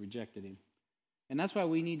saved, we've rejected him. And that's why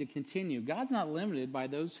we need to continue. God's not limited by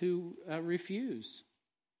those who refuse.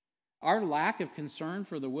 Our lack of concern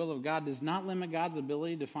for the will of God does not limit God's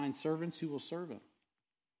ability to find servants who will serve him.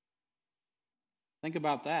 Think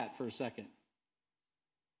about that for a second.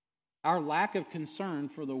 Our lack of concern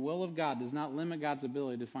for the will of God does not limit God's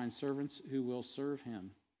ability to find servants who will serve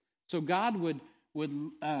him. So God would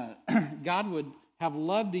have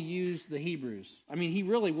loved to use the Hebrews. He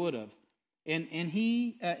really would have. And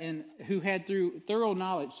who had through thorough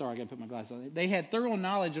knowledge, sorry, I got to put my glasses on. They had thorough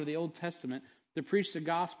knowledge of the Old Testament to preach the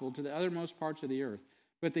gospel to the uttermost parts of the earth.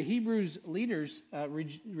 But the Hebrews leaders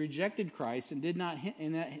rejected Christ and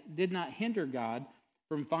that did not hinder God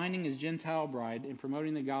from finding his Gentile bride and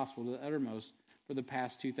promoting the gospel to the uttermost for the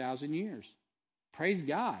past 2,000 years. Praise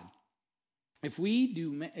God. If we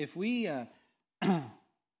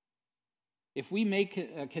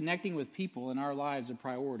make connecting with people in our lives a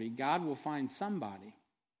priority, God will find somebody,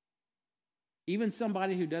 even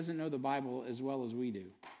somebody who doesn't know the Bible as well as we do,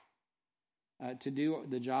 to do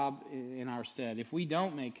the job in our stead. If we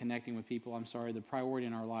don't make connecting with people, the priority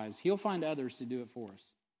in our lives, he'll find others to do it for us.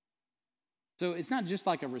 So it's not just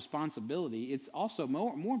like a responsibility. It's also,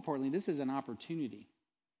 more importantly, this is an opportunity.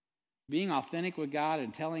 Being authentic with God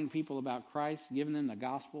and telling people about Christ, giving them the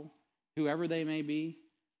gospel, whoever they may be,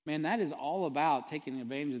 man, that is all about taking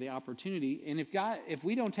advantage of the opportunity. And if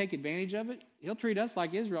we don't take advantage of it, he'll treat us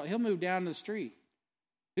like Israel. He'll move down the street.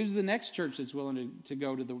 Who's the next church that's willing to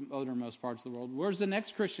go to the uttermost parts of the world? Where's the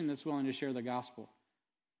next Christian that's willing to share the gospel?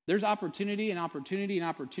 There's opportunity and opportunity and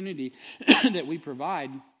opportunity that we provide.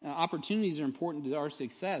 Opportunities are important to our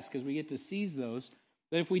success because we get to seize those.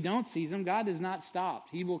 But if we don't seize them, God has not stopped.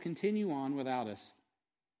 He will continue on without us.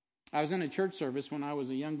 I was in a church service when I was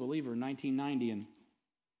a young believer in 1990, and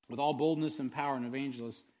with all boldness and power, an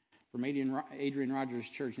evangelist from Adrian Rogers'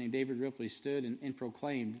 church named David Ripley stood and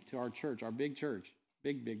proclaimed to our church, our big church,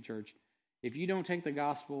 big church, if you don't take the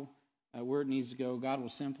gospel where it needs to go, God will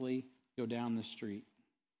simply go down the street.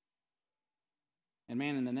 And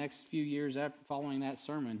man, in the next few years following that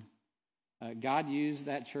sermon, God used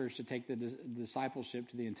that church to take the discipleship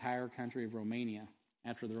to the entire country of Romania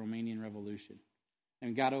after the Romanian Revolution.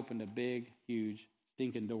 And God opened a big, huge,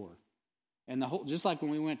 stinking door. And just like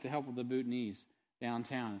when we went to help with the Bhutanese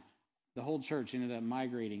downtown, the whole church ended up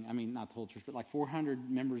migrating. Not the whole church, but like 400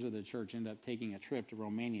 members of the church ended up taking a trip to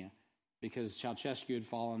Romania because Ceausescu had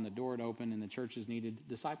fallen, the door had opened, and the churches needed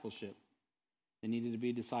discipleship. They needed to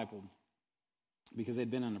be discipled. because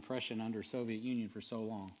they'd been in oppression under Soviet Union for so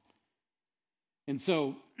long. And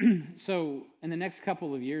so in the next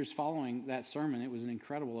couple of years following that sermon, it was an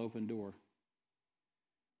incredible open door.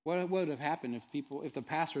 What would have happened if the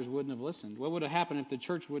pastors wouldn't have listened? What would have happened if the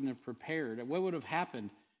church wouldn't have prepared? What would have happened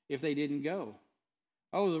if they didn't go?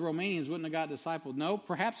 Oh, the Romanians wouldn't have got discipled. No,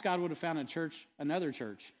 perhaps God would have found another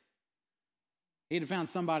church. He'd have found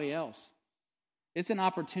somebody else. It's an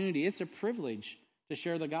opportunity. It's a privilege to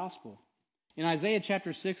share the gospel. In Isaiah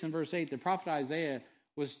chapter 6 and verse 8, the prophet Isaiah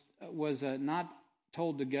was not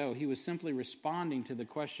told to go. He was simply responding to the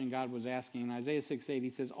question God was asking. In Isaiah 6:8, he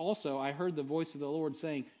says, "Also I heard the voice of the Lord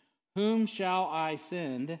saying, 'Whom shall I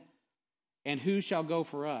send, and who shall go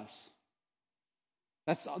for us?'"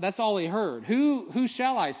 That's all he heard. Who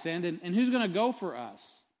shall I send, and who's going to go for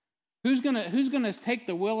us? Who's going to take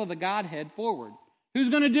the will of the Godhead forward? Who's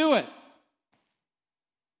going to do it?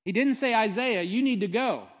 He didn't say, "Isaiah, you need to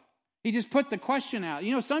go." He just put the question out.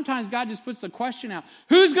 You know, sometimes God just puts the question out.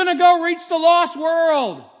 Who's going to go reach the lost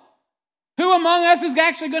world? Who among us is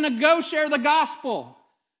actually going to go share the gospel?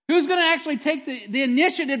 Who's going to actually take the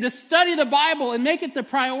initiative to study the Bible and make it the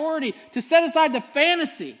priority, to set aside the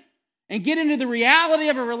fantasy and get into the reality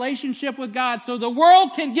of a relationship with God so the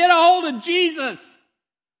world can get a hold of Jesus?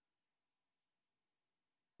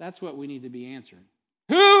 That's what we need to be answering.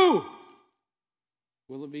 Who?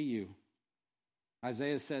 Will it be you?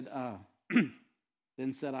 Isaiah said,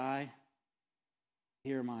 "Then said I,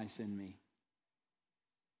 here am I, send me."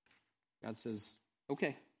 God says,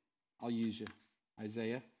 "Okay, I'll use you."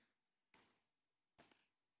 Isaiah.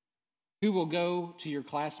 Who will go to your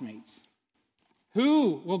classmates?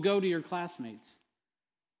 Who will go to your classmates?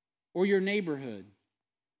 Or your neighborhood?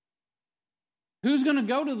 Who's going to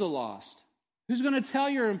go to the lost? Who's going to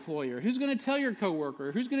tell your employer? Who's going to tell your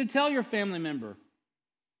coworker? Who's going to tell your family member?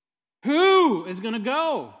 Who is going to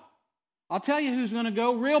go? I'll tell you who's going to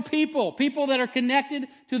go. Real people. People that are connected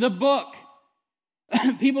to the book.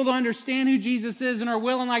 People that understand who Jesus is and are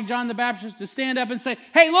willing, like John the Baptist, to stand up and say,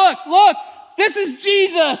 "Hey, look, this is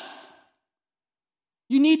Jesus.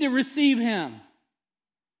 You need to receive him.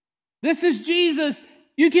 This is Jesus.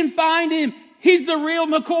 You can find him. He's the real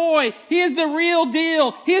McCoy. He is the real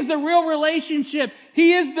deal. He is the real relationship.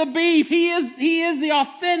 He is the beef. He is the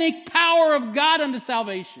authentic power of God unto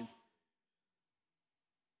salvation."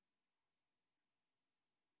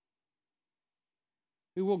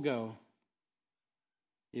 Who will go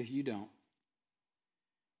if you don't?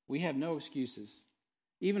 We have no excuses.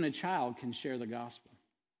 Even a child can share the gospel.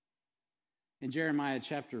 In Jeremiah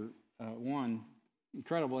chapter 1,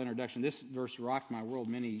 incredible introduction. This verse rocked my world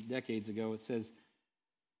many decades ago. It says,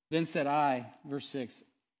 "Then said I," verse 6,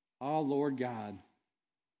 "Oh, Lord God."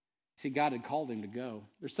 See, God had called him to go.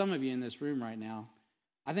 There's some of you in this room right now.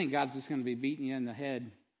 I think God's just going to be beating you in the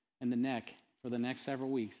head and the neck for the next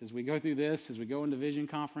several weeks. As we go through this, as we go into Vision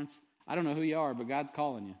Conference, I don't know who you are, but God's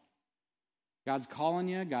calling you. God's calling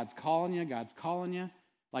you, God's calling you, God's calling you.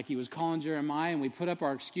 Like he was calling Jeremiah, and we put up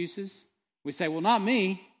our excuses. We say, "Well, not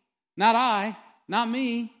me, not I, not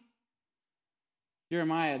me."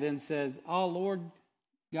 Jeremiah then said, "Oh, Lord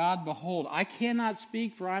God, behold, I cannot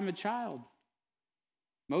speak, for I'm a child."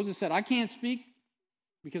 Moses said, "I can't speak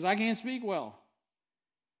because I can't speak well."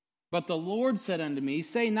 But the Lord said unto me,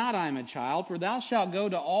 "Say not, I am a child, for thou shalt go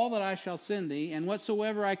to all that I shall send thee, and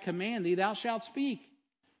whatsoever I command thee, thou shalt speak."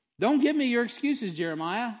 Don't give me your excuses,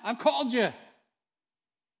 Jeremiah. I've called you.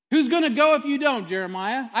 Who's going to go if you don't,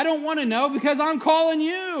 Jeremiah? I don't want to know because I'm calling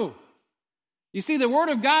you. You see, the Word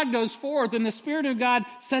of God goes forth, and the Spirit of God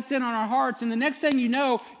sets in on our hearts, and the next thing you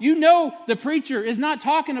know the preacher is not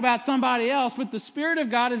talking about somebody else, but the Spirit of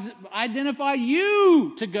God has identified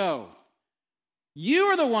you to go. You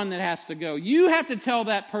are the one that has to go. You have to tell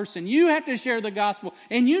that person. You have to share the gospel.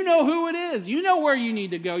 And you know who it is. You know where you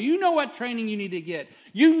need to go. You know what training you need to get.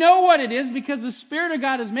 You know what it is because the Spirit of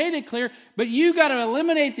God has made it clear. But you got to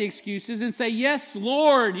eliminate the excuses and say, "Yes,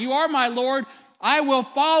 Lord, you are my Lord. I will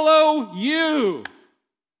follow you."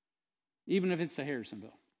 Even if it's to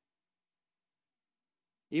Harrisonville.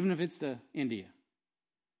 Even if it's to India.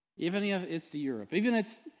 Even if it's to Europe. Even if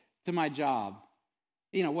it's to my job.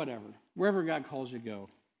 Whatever. Wherever God calls you to go.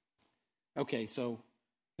 Okay, so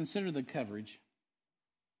consider the coverage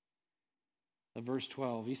of verse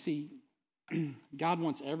 12. You see, God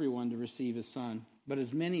wants everyone to receive his Son, but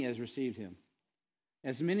as many as received him,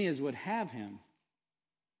 as many as would have him.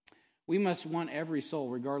 We must want every soul,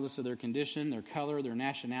 regardless of their condition, their color, their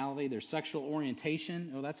nationality, their sexual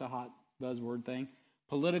orientation. Oh, that's a hot buzzword thing.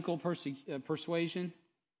 Political persuasion.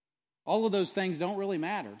 All of those things don't really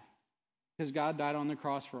matter because God died on the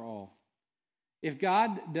cross for all. If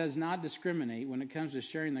God does not discriminate when it comes to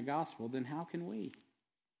sharing the gospel, then how can we?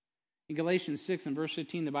 In Galatians 6 and verse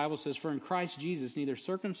 15, the Bible says, "For in Christ Jesus neither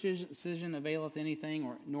circumcision availeth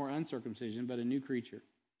anything, nor uncircumcision, but a new creature."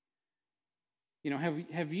 You know,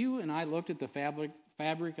 have you and I looked at the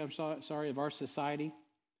fabric of our society?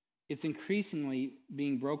 It's increasingly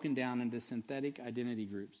being broken down into synthetic identity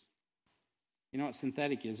groups. You know what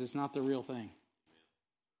synthetic is? It's not the real thing.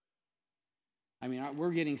 I mean,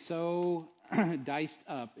 we're getting so diced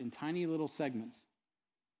up in tiny little segments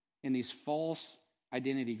in these false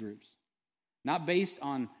identity groups. Not based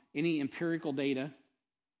on any empirical data,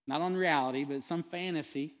 not on reality, but some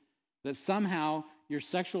fantasy that somehow your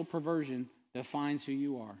sexual perversion defines who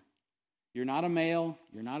you are. You're not a male,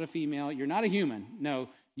 you're not a female, you're not a human. No,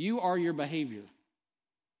 you are your behavior.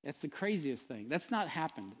 That's the craziest thing. That's not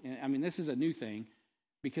happened. I mean, this is a new thing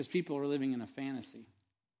because people are living in a fantasy.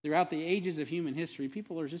 Throughout the ages of human history,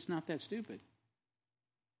 people are just not that stupid.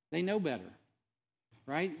 They know better,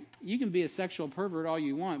 right? You can be a sexual pervert all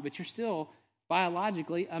you want, but you're still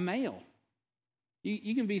biologically a male.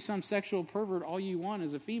 You can be some sexual pervert all you want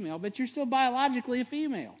as a female, but you're still biologically a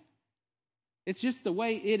female. It's just the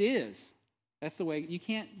way it is. That's the way, you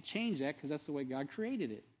can't change that because that's the way God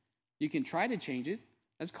created it. You can try to change it.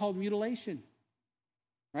 That's called mutilation,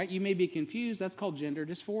 right? You may be confused. That's called gender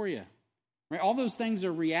dysphoria, right? All those things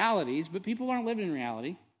are realities, but people aren't living in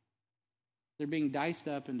reality. They're being diced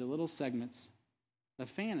up into little segments of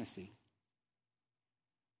fantasy.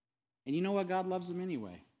 And you know what? God loves them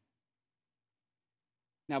anyway.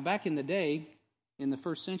 Now, back in the day, in the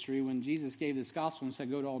first century, when Jesus gave this gospel and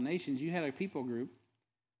said, "Go to all nations," you had a people group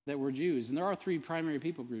that were Jews. And there are three primary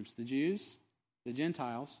people groups: the Jews, the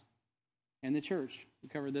Gentiles, and the church. We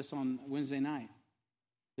covered this on Wednesday night.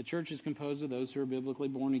 The church is composed of those who are biblically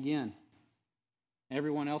born again.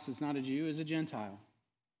 Everyone else that's not a Jew is a Gentile.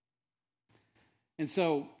 And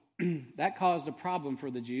so that caused a problem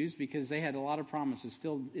for the Jews because they had a lot of promises.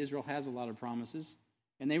 Still, Israel has a lot of promises.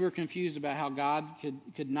 And they were confused about how God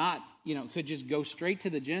could just go straight to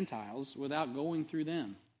the Gentiles without going through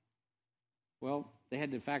them. Well, they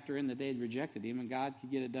had to factor in that they had rejected him, and God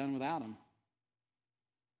could get it done without him.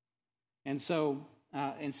 And so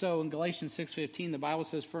in Galatians 6:15, the Bible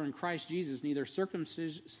says, "For in Christ Jesus neither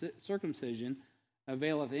circumcision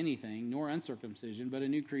availeth anything, nor uncircumcision, but a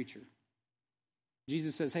new creature."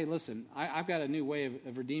 Jesus says, "Hey, listen, I've got a new way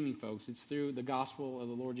of redeeming folks. It's through the gospel of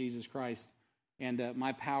the Lord Jesus Christ, and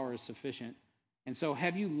my power is sufficient." And so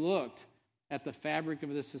have you looked at the fabric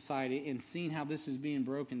of this society and seen how this is being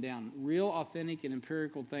broken down? Real, authentic, and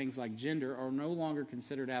empirical things like gender are no longer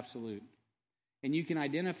considered absolute. And you can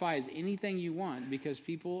identify as anything you want because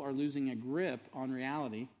people are losing a grip on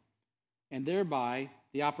reality and thereby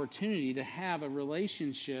the opportunity to have a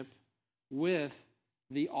relationship with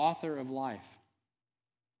the author of life.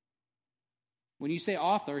 When you say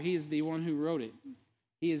author, he is the one who wrote it.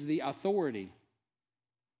 He is the authority.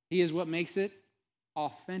 He is what makes it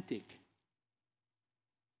authentic.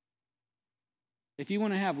 If you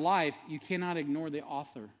want to have life, you cannot ignore the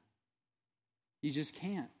author. You just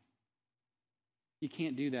can't. You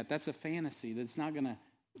can't do that. That's a fantasy that's not going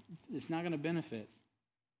to benefit.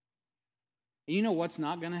 And you know what's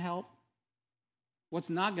not going to help? What's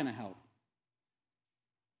not going to help?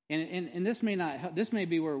 And this may not help. This may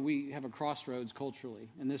be where we have a crossroads culturally,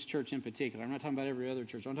 in this church in particular. I'm not talking about every other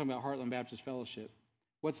church. I'm talking about Heartland Baptist Fellowship.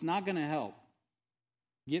 What's not going to help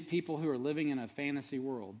get people who are living in a fantasy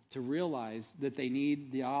world to realize that they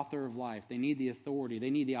need the author of life. They need the authority.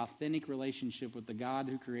 They need the authentic relationship with the God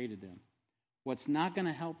who created them. What's not going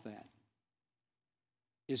to help that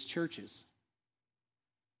is churches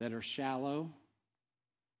that are shallow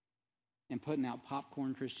and putting out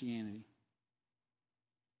popcorn Christianity.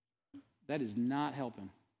 That is not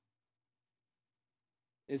helping.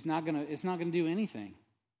 It's not going to do anything.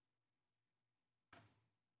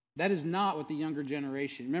 That is not what the younger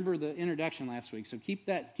generation. Remember the introduction last week. So keep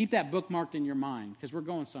that bookmarked in your mind because we're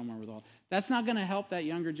going somewhere with all. That's not going to help that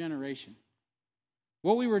younger generation.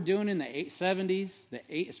 What we were doing in the 70s,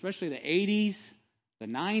 especially the 80s, the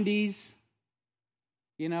 90s,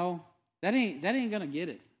 that ain't going to get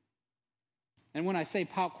it. And when I say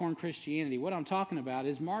popcorn Christianity, what I'm talking about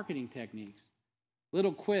is marketing techniques,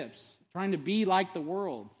 little quips, trying to be like the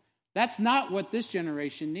world. That's not what this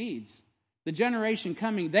generation needs. The generation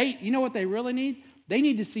coming, you know what they really need? They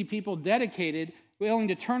need to see people dedicated, willing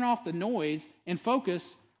to turn off the noise and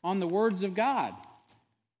focus on the words of God.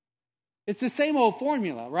 It's the same old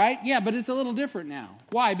formula, right? Yeah, but it's a little different now.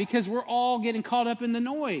 Why? Because we're all getting caught up in the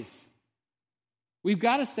noise. We've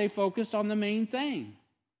got to stay focused on the main thing.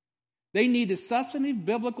 They need a substantive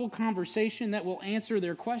biblical conversation that will answer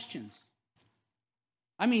their questions.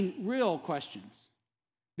 I mean, real questions.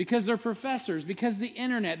 Because they're professors, because the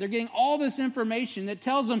internet, they're getting all this information that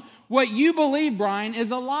tells them what you believe, Brian,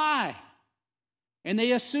 is a lie. And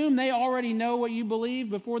they assume they already know what you believe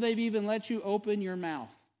before they've even let you open your mouth.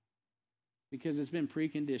 Because it's been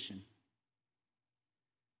preconditioned.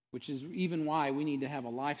 Which is even why we need to have a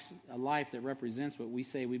life that represents what we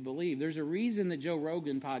say we believe. There's a reason that Joe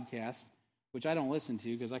Rogan podcast, which I don't listen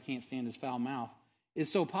to because I can't stand his foul mouth,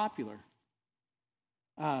 is so popular.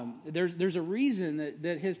 There's a reason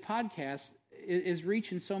that his podcast is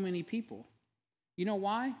reaching so many people. You know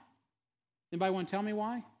why? Anybody want to tell me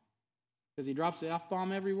why? Because he drops the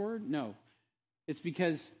F-bomb every word? No. It's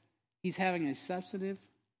because he's having a substantive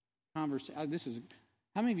conversation.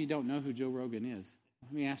 How many of you don't know who Joe Rogan is?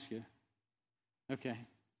 Let me ask you. Okay.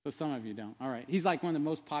 So some of you don't. All right. He's like one of the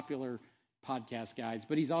most popular podcast guys,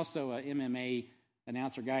 but he's also an MMA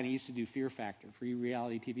announcer guy, and he used to do Fear Factor for you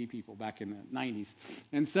reality TV people back in the 90s.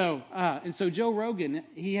 And so Joe Rogan,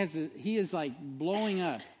 he is like blowing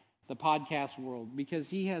up the podcast world because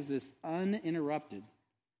he has this uninterrupted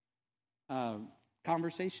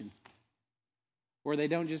conversation where they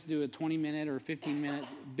don't just do a 20-minute or 15-minute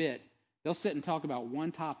bit. They'll sit and talk about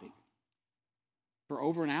one topic for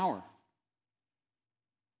over an hour.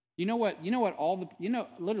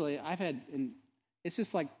 Literally, I've had, and it's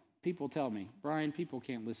just like people tell me, Brian, people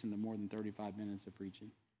can't listen to more than 35 minutes of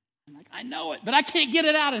preaching. I'm like, I know it, but I can't get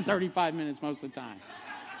it out in 35 minutes most of the time.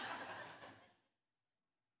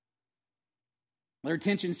 Their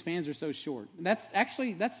attention spans are so short.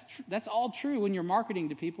 That's all true when you're marketing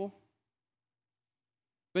to people.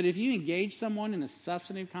 But if you engage someone in a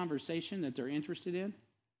substantive conversation that they're interested in,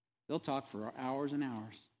 they'll talk for hours and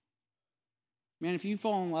hours. Man, if you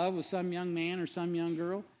fall in love with some young man or some young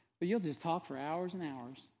girl, but you'll just talk for hours and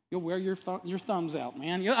hours. You'll wear your thumbs out,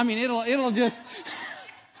 man. It'll just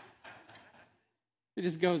it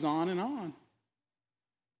just goes on and on.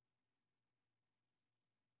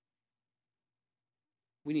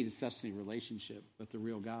 We need a substantive relationship with the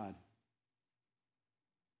real God.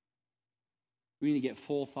 We need to get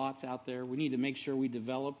full thoughts out there. We need to make sure we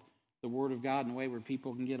develop the Word of God in a way where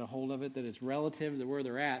people can get a hold of it, that it's relative to where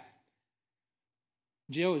they're at.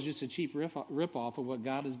 Joe is just a cheap rip-off of what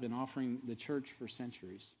God has been offering the church for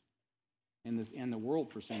centuries and the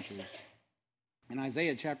world for centuries. In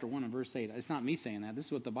Isaiah chapter 1 and verse 8, it's not me saying that. This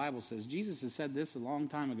is what the Bible says. Jesus has said this a long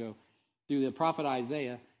time ago through the prophet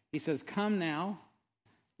Isaiah. He says, "Come now,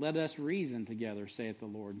 let us reason together, saith the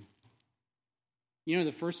Lord." You know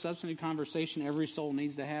the first substantive conversation every soul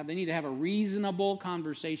needs to have? They need to have a reasonable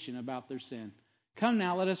conversation about their sin. "Come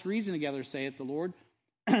now, let us reason together, saith the Lord.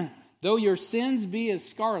 Though your sins be as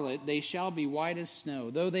scarlet, they shall be white as snow.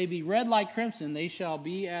 Though they be red like crimson, they shall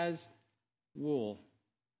be as wool."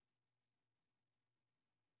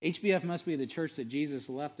 HBF must be the church that Jesus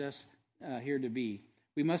left us here to be.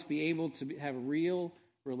 We must be able to have real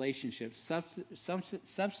relationships,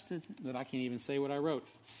 substantive, that I can't even say what I wrote.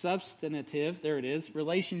 Substantive, there it is,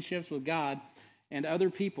 relationships with God and other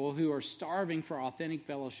people who are starving for authentic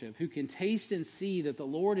fellowship, who can taste and see that the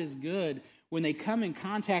Lord is good when they come in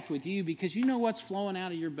contact with you, because you know what's flowing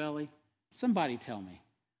out of your belly? Somebody tell me.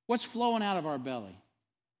 What's flowing out of our belly?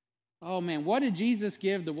 Oh man, what did Jesus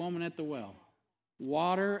give the woman at the well?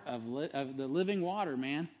 Water of the living water,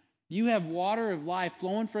 man. You have water of life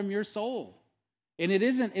flowing from your soul. And it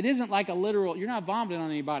isn't like a literal, you're not vomiting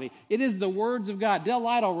on anybody. It is the words of God. Del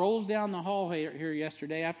Lytle rolls down the hall here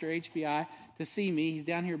yesterday after HBI to see me. He's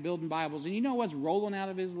down here building Bibles. And you know what's rolling out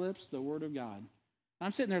of his lips? The Word of God.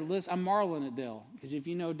 I'm sitting there listening. I'm marveling at Del. Because if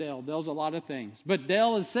you know Del, Del's a lot of things. But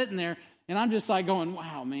Del is sitting there, and I'm just like going,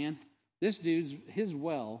 wow, man. This dude's, his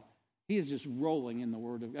well, he is just rolling in the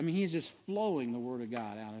Word of God. I mean, he's just flowing the Word of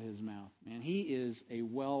God out of his mouth. Man, he is a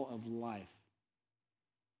well of life.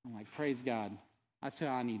 I'm like, praise God. That's how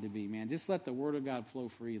I need to be, man. Just let the Word of God flow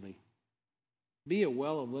freely. Be a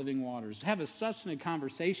well of living waters. Have a substantive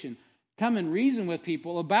conversation. Come and reason with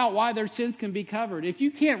people about why their sins can be covered. If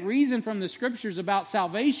you can't reason from the Scriptures about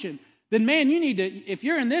salvation, then, man, you need to, if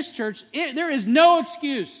you're in this church, there is no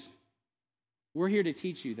excuse. We're here to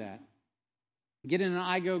teach you that. Get in an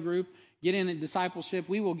IGO group. Get in a discipleship.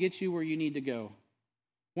 We will get you where you need to go.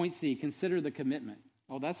 Point C, consider the commitment.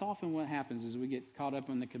 Well, that's often what happens is we get caught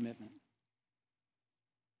up in the commitment.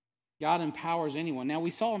 God empowers anyone. Now, we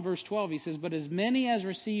saw in verse 12, he says, "But as many as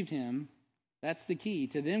received him," that's the key,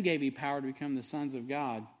 "to them gave he power to become the sons of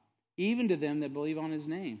God, even to them that believe on his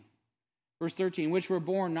name." Verse 13, "Which were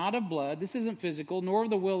born not of blood," this isn't physical, "nor of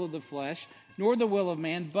the will of the flesh, nor the will of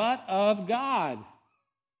man, but of God."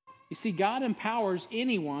 You see, God empowers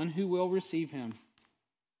anyone who will receive him.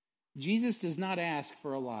 Jesus does not ask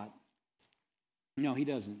for a lot. No, he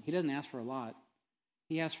doesn't. He doesn't ask for a lot.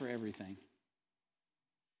 He asks for everything.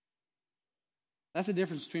 That's the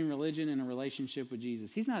difference between religion and a relationship with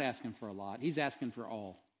Jesus. He's not asking for a lot. He's asking for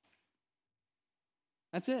all.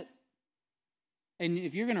 That's it. And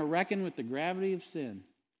if you're going to reckon with the gravity of sin,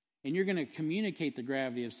 and you're going to communicate the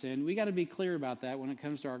gravity of sin, we got to be clear about that when it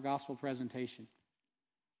comes to our gospel presentation.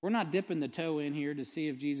 We're not dipping the toe in here to see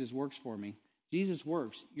if Jesus works for me. Jesus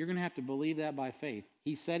works. You're going to have to believe that by faith.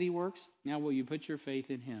 He said he works. Now will you put your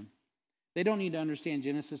faith in him? They don't need to understand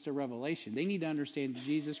Genesis to Revelation. They need to understand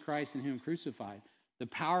Jesus Christ and him crucified, the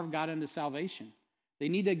power of God unto salvation. They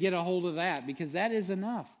need to get a hold of that because that is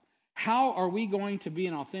enough. How are we going to be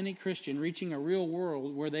an authentic Christian reaching a real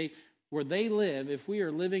world where they live if we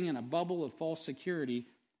are living in a bubble of false security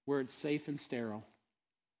where it's safe and sterile?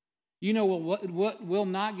 You know, what will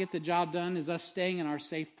not get the job done is us staying in our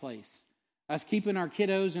safe place. Us keeping our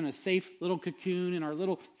kiddos in a safe little cocoon in our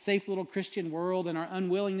little safe little Christian world, and our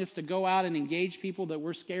unwillingness to go out and engage people that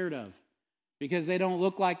we're scared of because they don't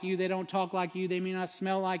look like you, they don't talk like you, they may not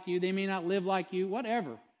smell like you, they may not live like you,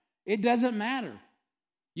 whatever. It doesn't matter.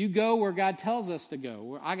 You go where God tells us to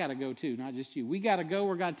go. I got to go too, not just you. We got to go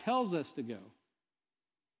where God tells us to go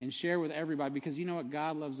and share with everybody because you know what?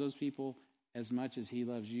 God loves those people as much as he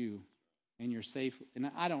loves you, and you're safe.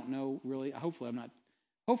 And I don't know really,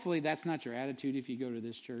 hopefully that's not your attitude if you go to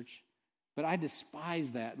this church, but I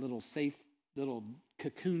despise that little safe little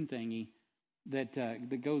cocoon thingy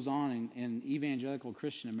that goes on in evangelical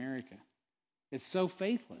Christian America. It's so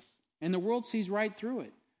faithless, and the world sees right through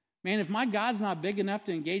it. Man, if my God's not big enough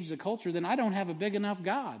to engage the culture, then I don't have a big enough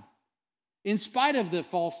God. In spite of the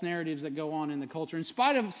false narratives that go on in the culture, in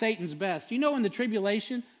spite of Satan's best, you know, in the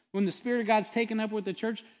tribulation, when the Spirit of God's taken up with the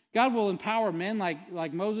church, God will empower men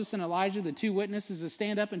like Moses and Elijah, the two witnesses, to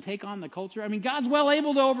stand up and take on the culture. I mean, God's well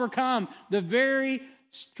able to overcome the very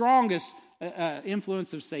strongest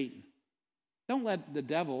influence of Satan. Don't let the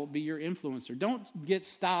devil be your influencer. Don't get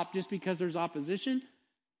stopped just because there's opposition.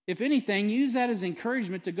 If anything, use that as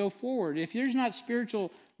encouragement to go forward. If there's not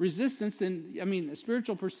spiritual resistance, then,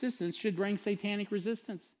 spiritual persistence should bring satanic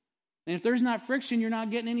resistance. And if there's not friction, you're not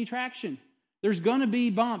getting any traction. There's going to be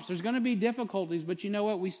bumps. There's going to be difficulties. But you know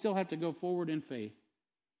what? We still have to go forward in faith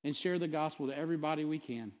and share the gospel to everybody we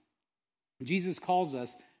can. Jesus calls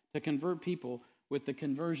us to convert people with the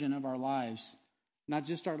conversion of our lives, not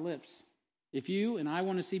just our lips. If you and I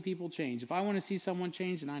want to see people change, if I want to see someone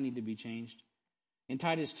change, then I need to be changed. In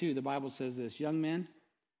Titus 2, the Bible says this, young men,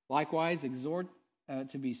 likewise exhort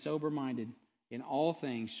to be sober-minded in all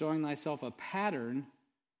things, showing thyself a pattern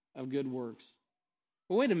of good works.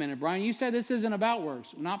 Well, wait a minute, Brian, you said this isn't about works,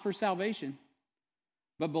 not for salvation.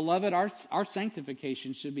 But beloved, our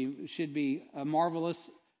sanctification should be a marvelous,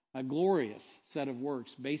 a glorious set of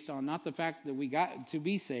works based on not the fact that we got to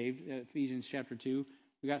be saved, Ephesians chapter 2,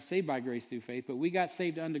 we got saved by grace through faith, but we got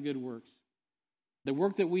saved unto good works. The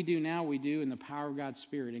work that we do now, we do in the power of God's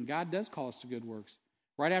Spirit. And God does call us to good works.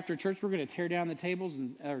 Right after church, we're going to tear down the tables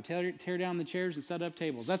or tear down the chairs and set up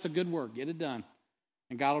tables. That's a good work. Get it done.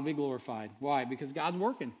 And God will be glorified. Why? Because God's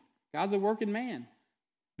working. God's a working man.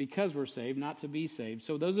 Because we're saved, not to be saved.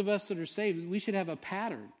 So those of us that are saved, we should have a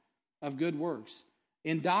pattern of good works.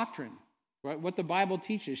 In doctrine, right, what the Bible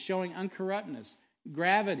teaches, showing uncorruptness,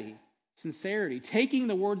 gravity, sincerity, taking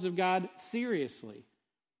the words of God seriously.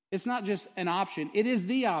 It's not just an option. It is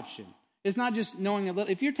the option. It's not just knowing a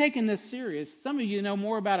little. If you're taking this serious, some of you know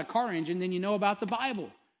more about a car engine than you know about the Bible.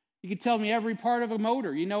 You could tell me every part of a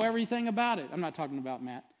motor. You know everything about it. I'm not talking about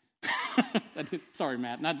Matt. Sorry,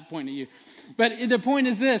 Matt, not pointing at you. But the point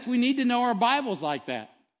is this. We need to know our Bibles like that.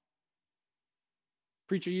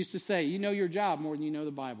 Preacher used to say, you know your job more than you know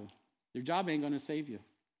the Bible. Your job ain't going to save you.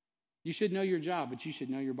 You should know your job, but you should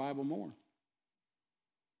know your Bible more.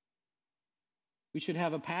 We should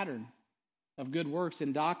have a pattern of good works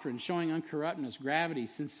and doctrine, showing uncorruptness, gravity,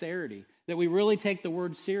 sincerity, that we really take the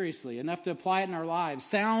word seriously, enough to apply it in our lives.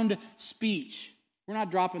 Sound speech. We're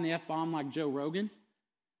not dropping the F-bomb like Joe Rogan.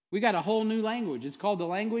 We got a whole new language. It's called the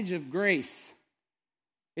language of grace.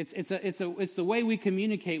 It's the way we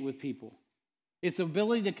communicate with people. It's the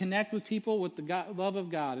ability to connect with people with the love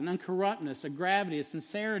of God, an uncorruptness, a gravity, a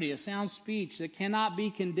sincerity, a sound speech that cannot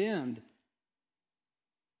be condemned.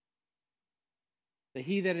 That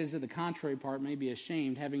he that is of the contrary part may be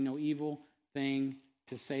ashamed, having no evil thing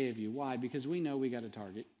to say of you. Why? Because we know we got a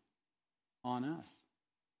target on us.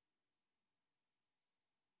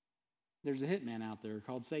 There's a hitman out there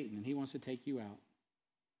called Satan, and he wants to take you out.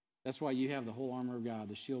 That's why you have the whole armor of God,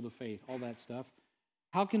 the shield of faith, all that stuff.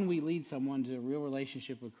 How can we lead someone to a real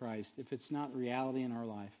relationship with Christ if it's not reality in our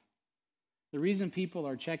life? The reason people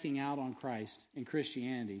are checking out on Christ and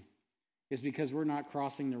Christianity is because we're not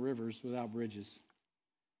crossing the rivers without bridges.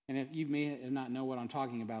 And if you may not know what I'm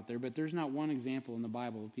talking about there, but there's not one example in the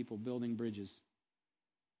Bible of people building bridges.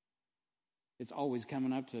 It's always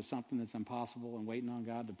coming up to something that's impossible and waiting on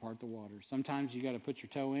God to part the water. Sometimes you got to put your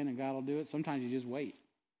toe in and God will do it. Sometimes you just wait.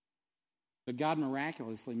 But God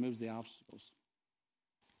miraculously moves the obstacles.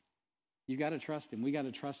 You got to trust him. We got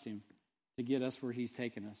to trust him to get us where he's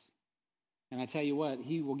taken us. And I tell you what,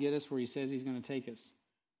 he will get us where he says he's going to take us.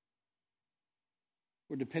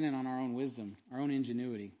 We're dependent on our own wisdom, our own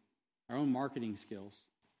ingenuity, our own marketing skills.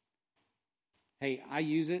 Hey, I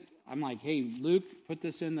use it. I'm like, hey, Luke, put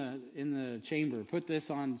this in the chamber. Put this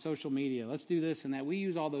on social media. Let's do this and that. We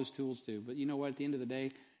use all those tools too. But you know what? At the end of the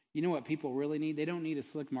day, you know what people really need? They don't need a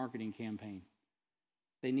slick marketing campaign.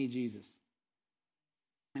 They need Jesus.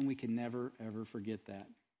 And we can never, ever forget that.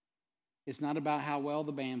 It's not about how well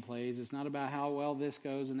the band plays. It's not about how well this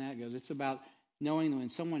goes and that goes. It's about knowing that when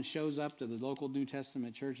someone shows up to the local New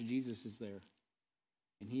Testament church, Jesus is there.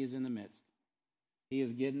 And he is in the midst. He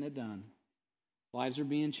is getting it done. Lives are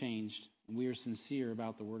being changed, and we are sincere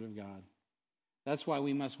about the Word of God. That's why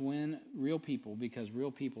we must win real people, because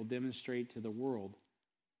real people demonstrate to the world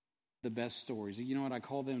the best stories. You know what? I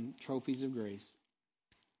call them trophies of grace.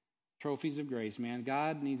 Trophies of grace, man.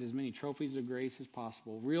 God needs as many trophies of grace as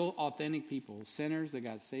possible. Real, authentic people, sinners that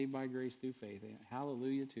got saved by grace through faith.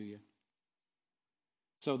 Hallelujah to you.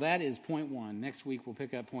 So that is point 1. Next week we'll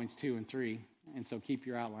pick up points 2 and 3, and so keep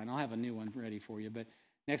your outline. I'll have a new one ready for you, but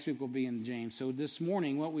next week we'll be in James. So this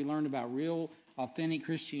morning, what we learned about real, authentic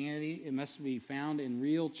Christianity, it must be found in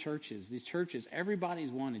real churches. These churches,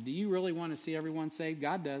 everybody's wanted. Do you really want to see everyone saved?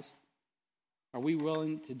 God does. Are we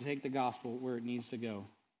willing to take the gospel where it needs to go?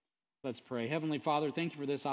 Let's pray. Heavenly Father, thank you for this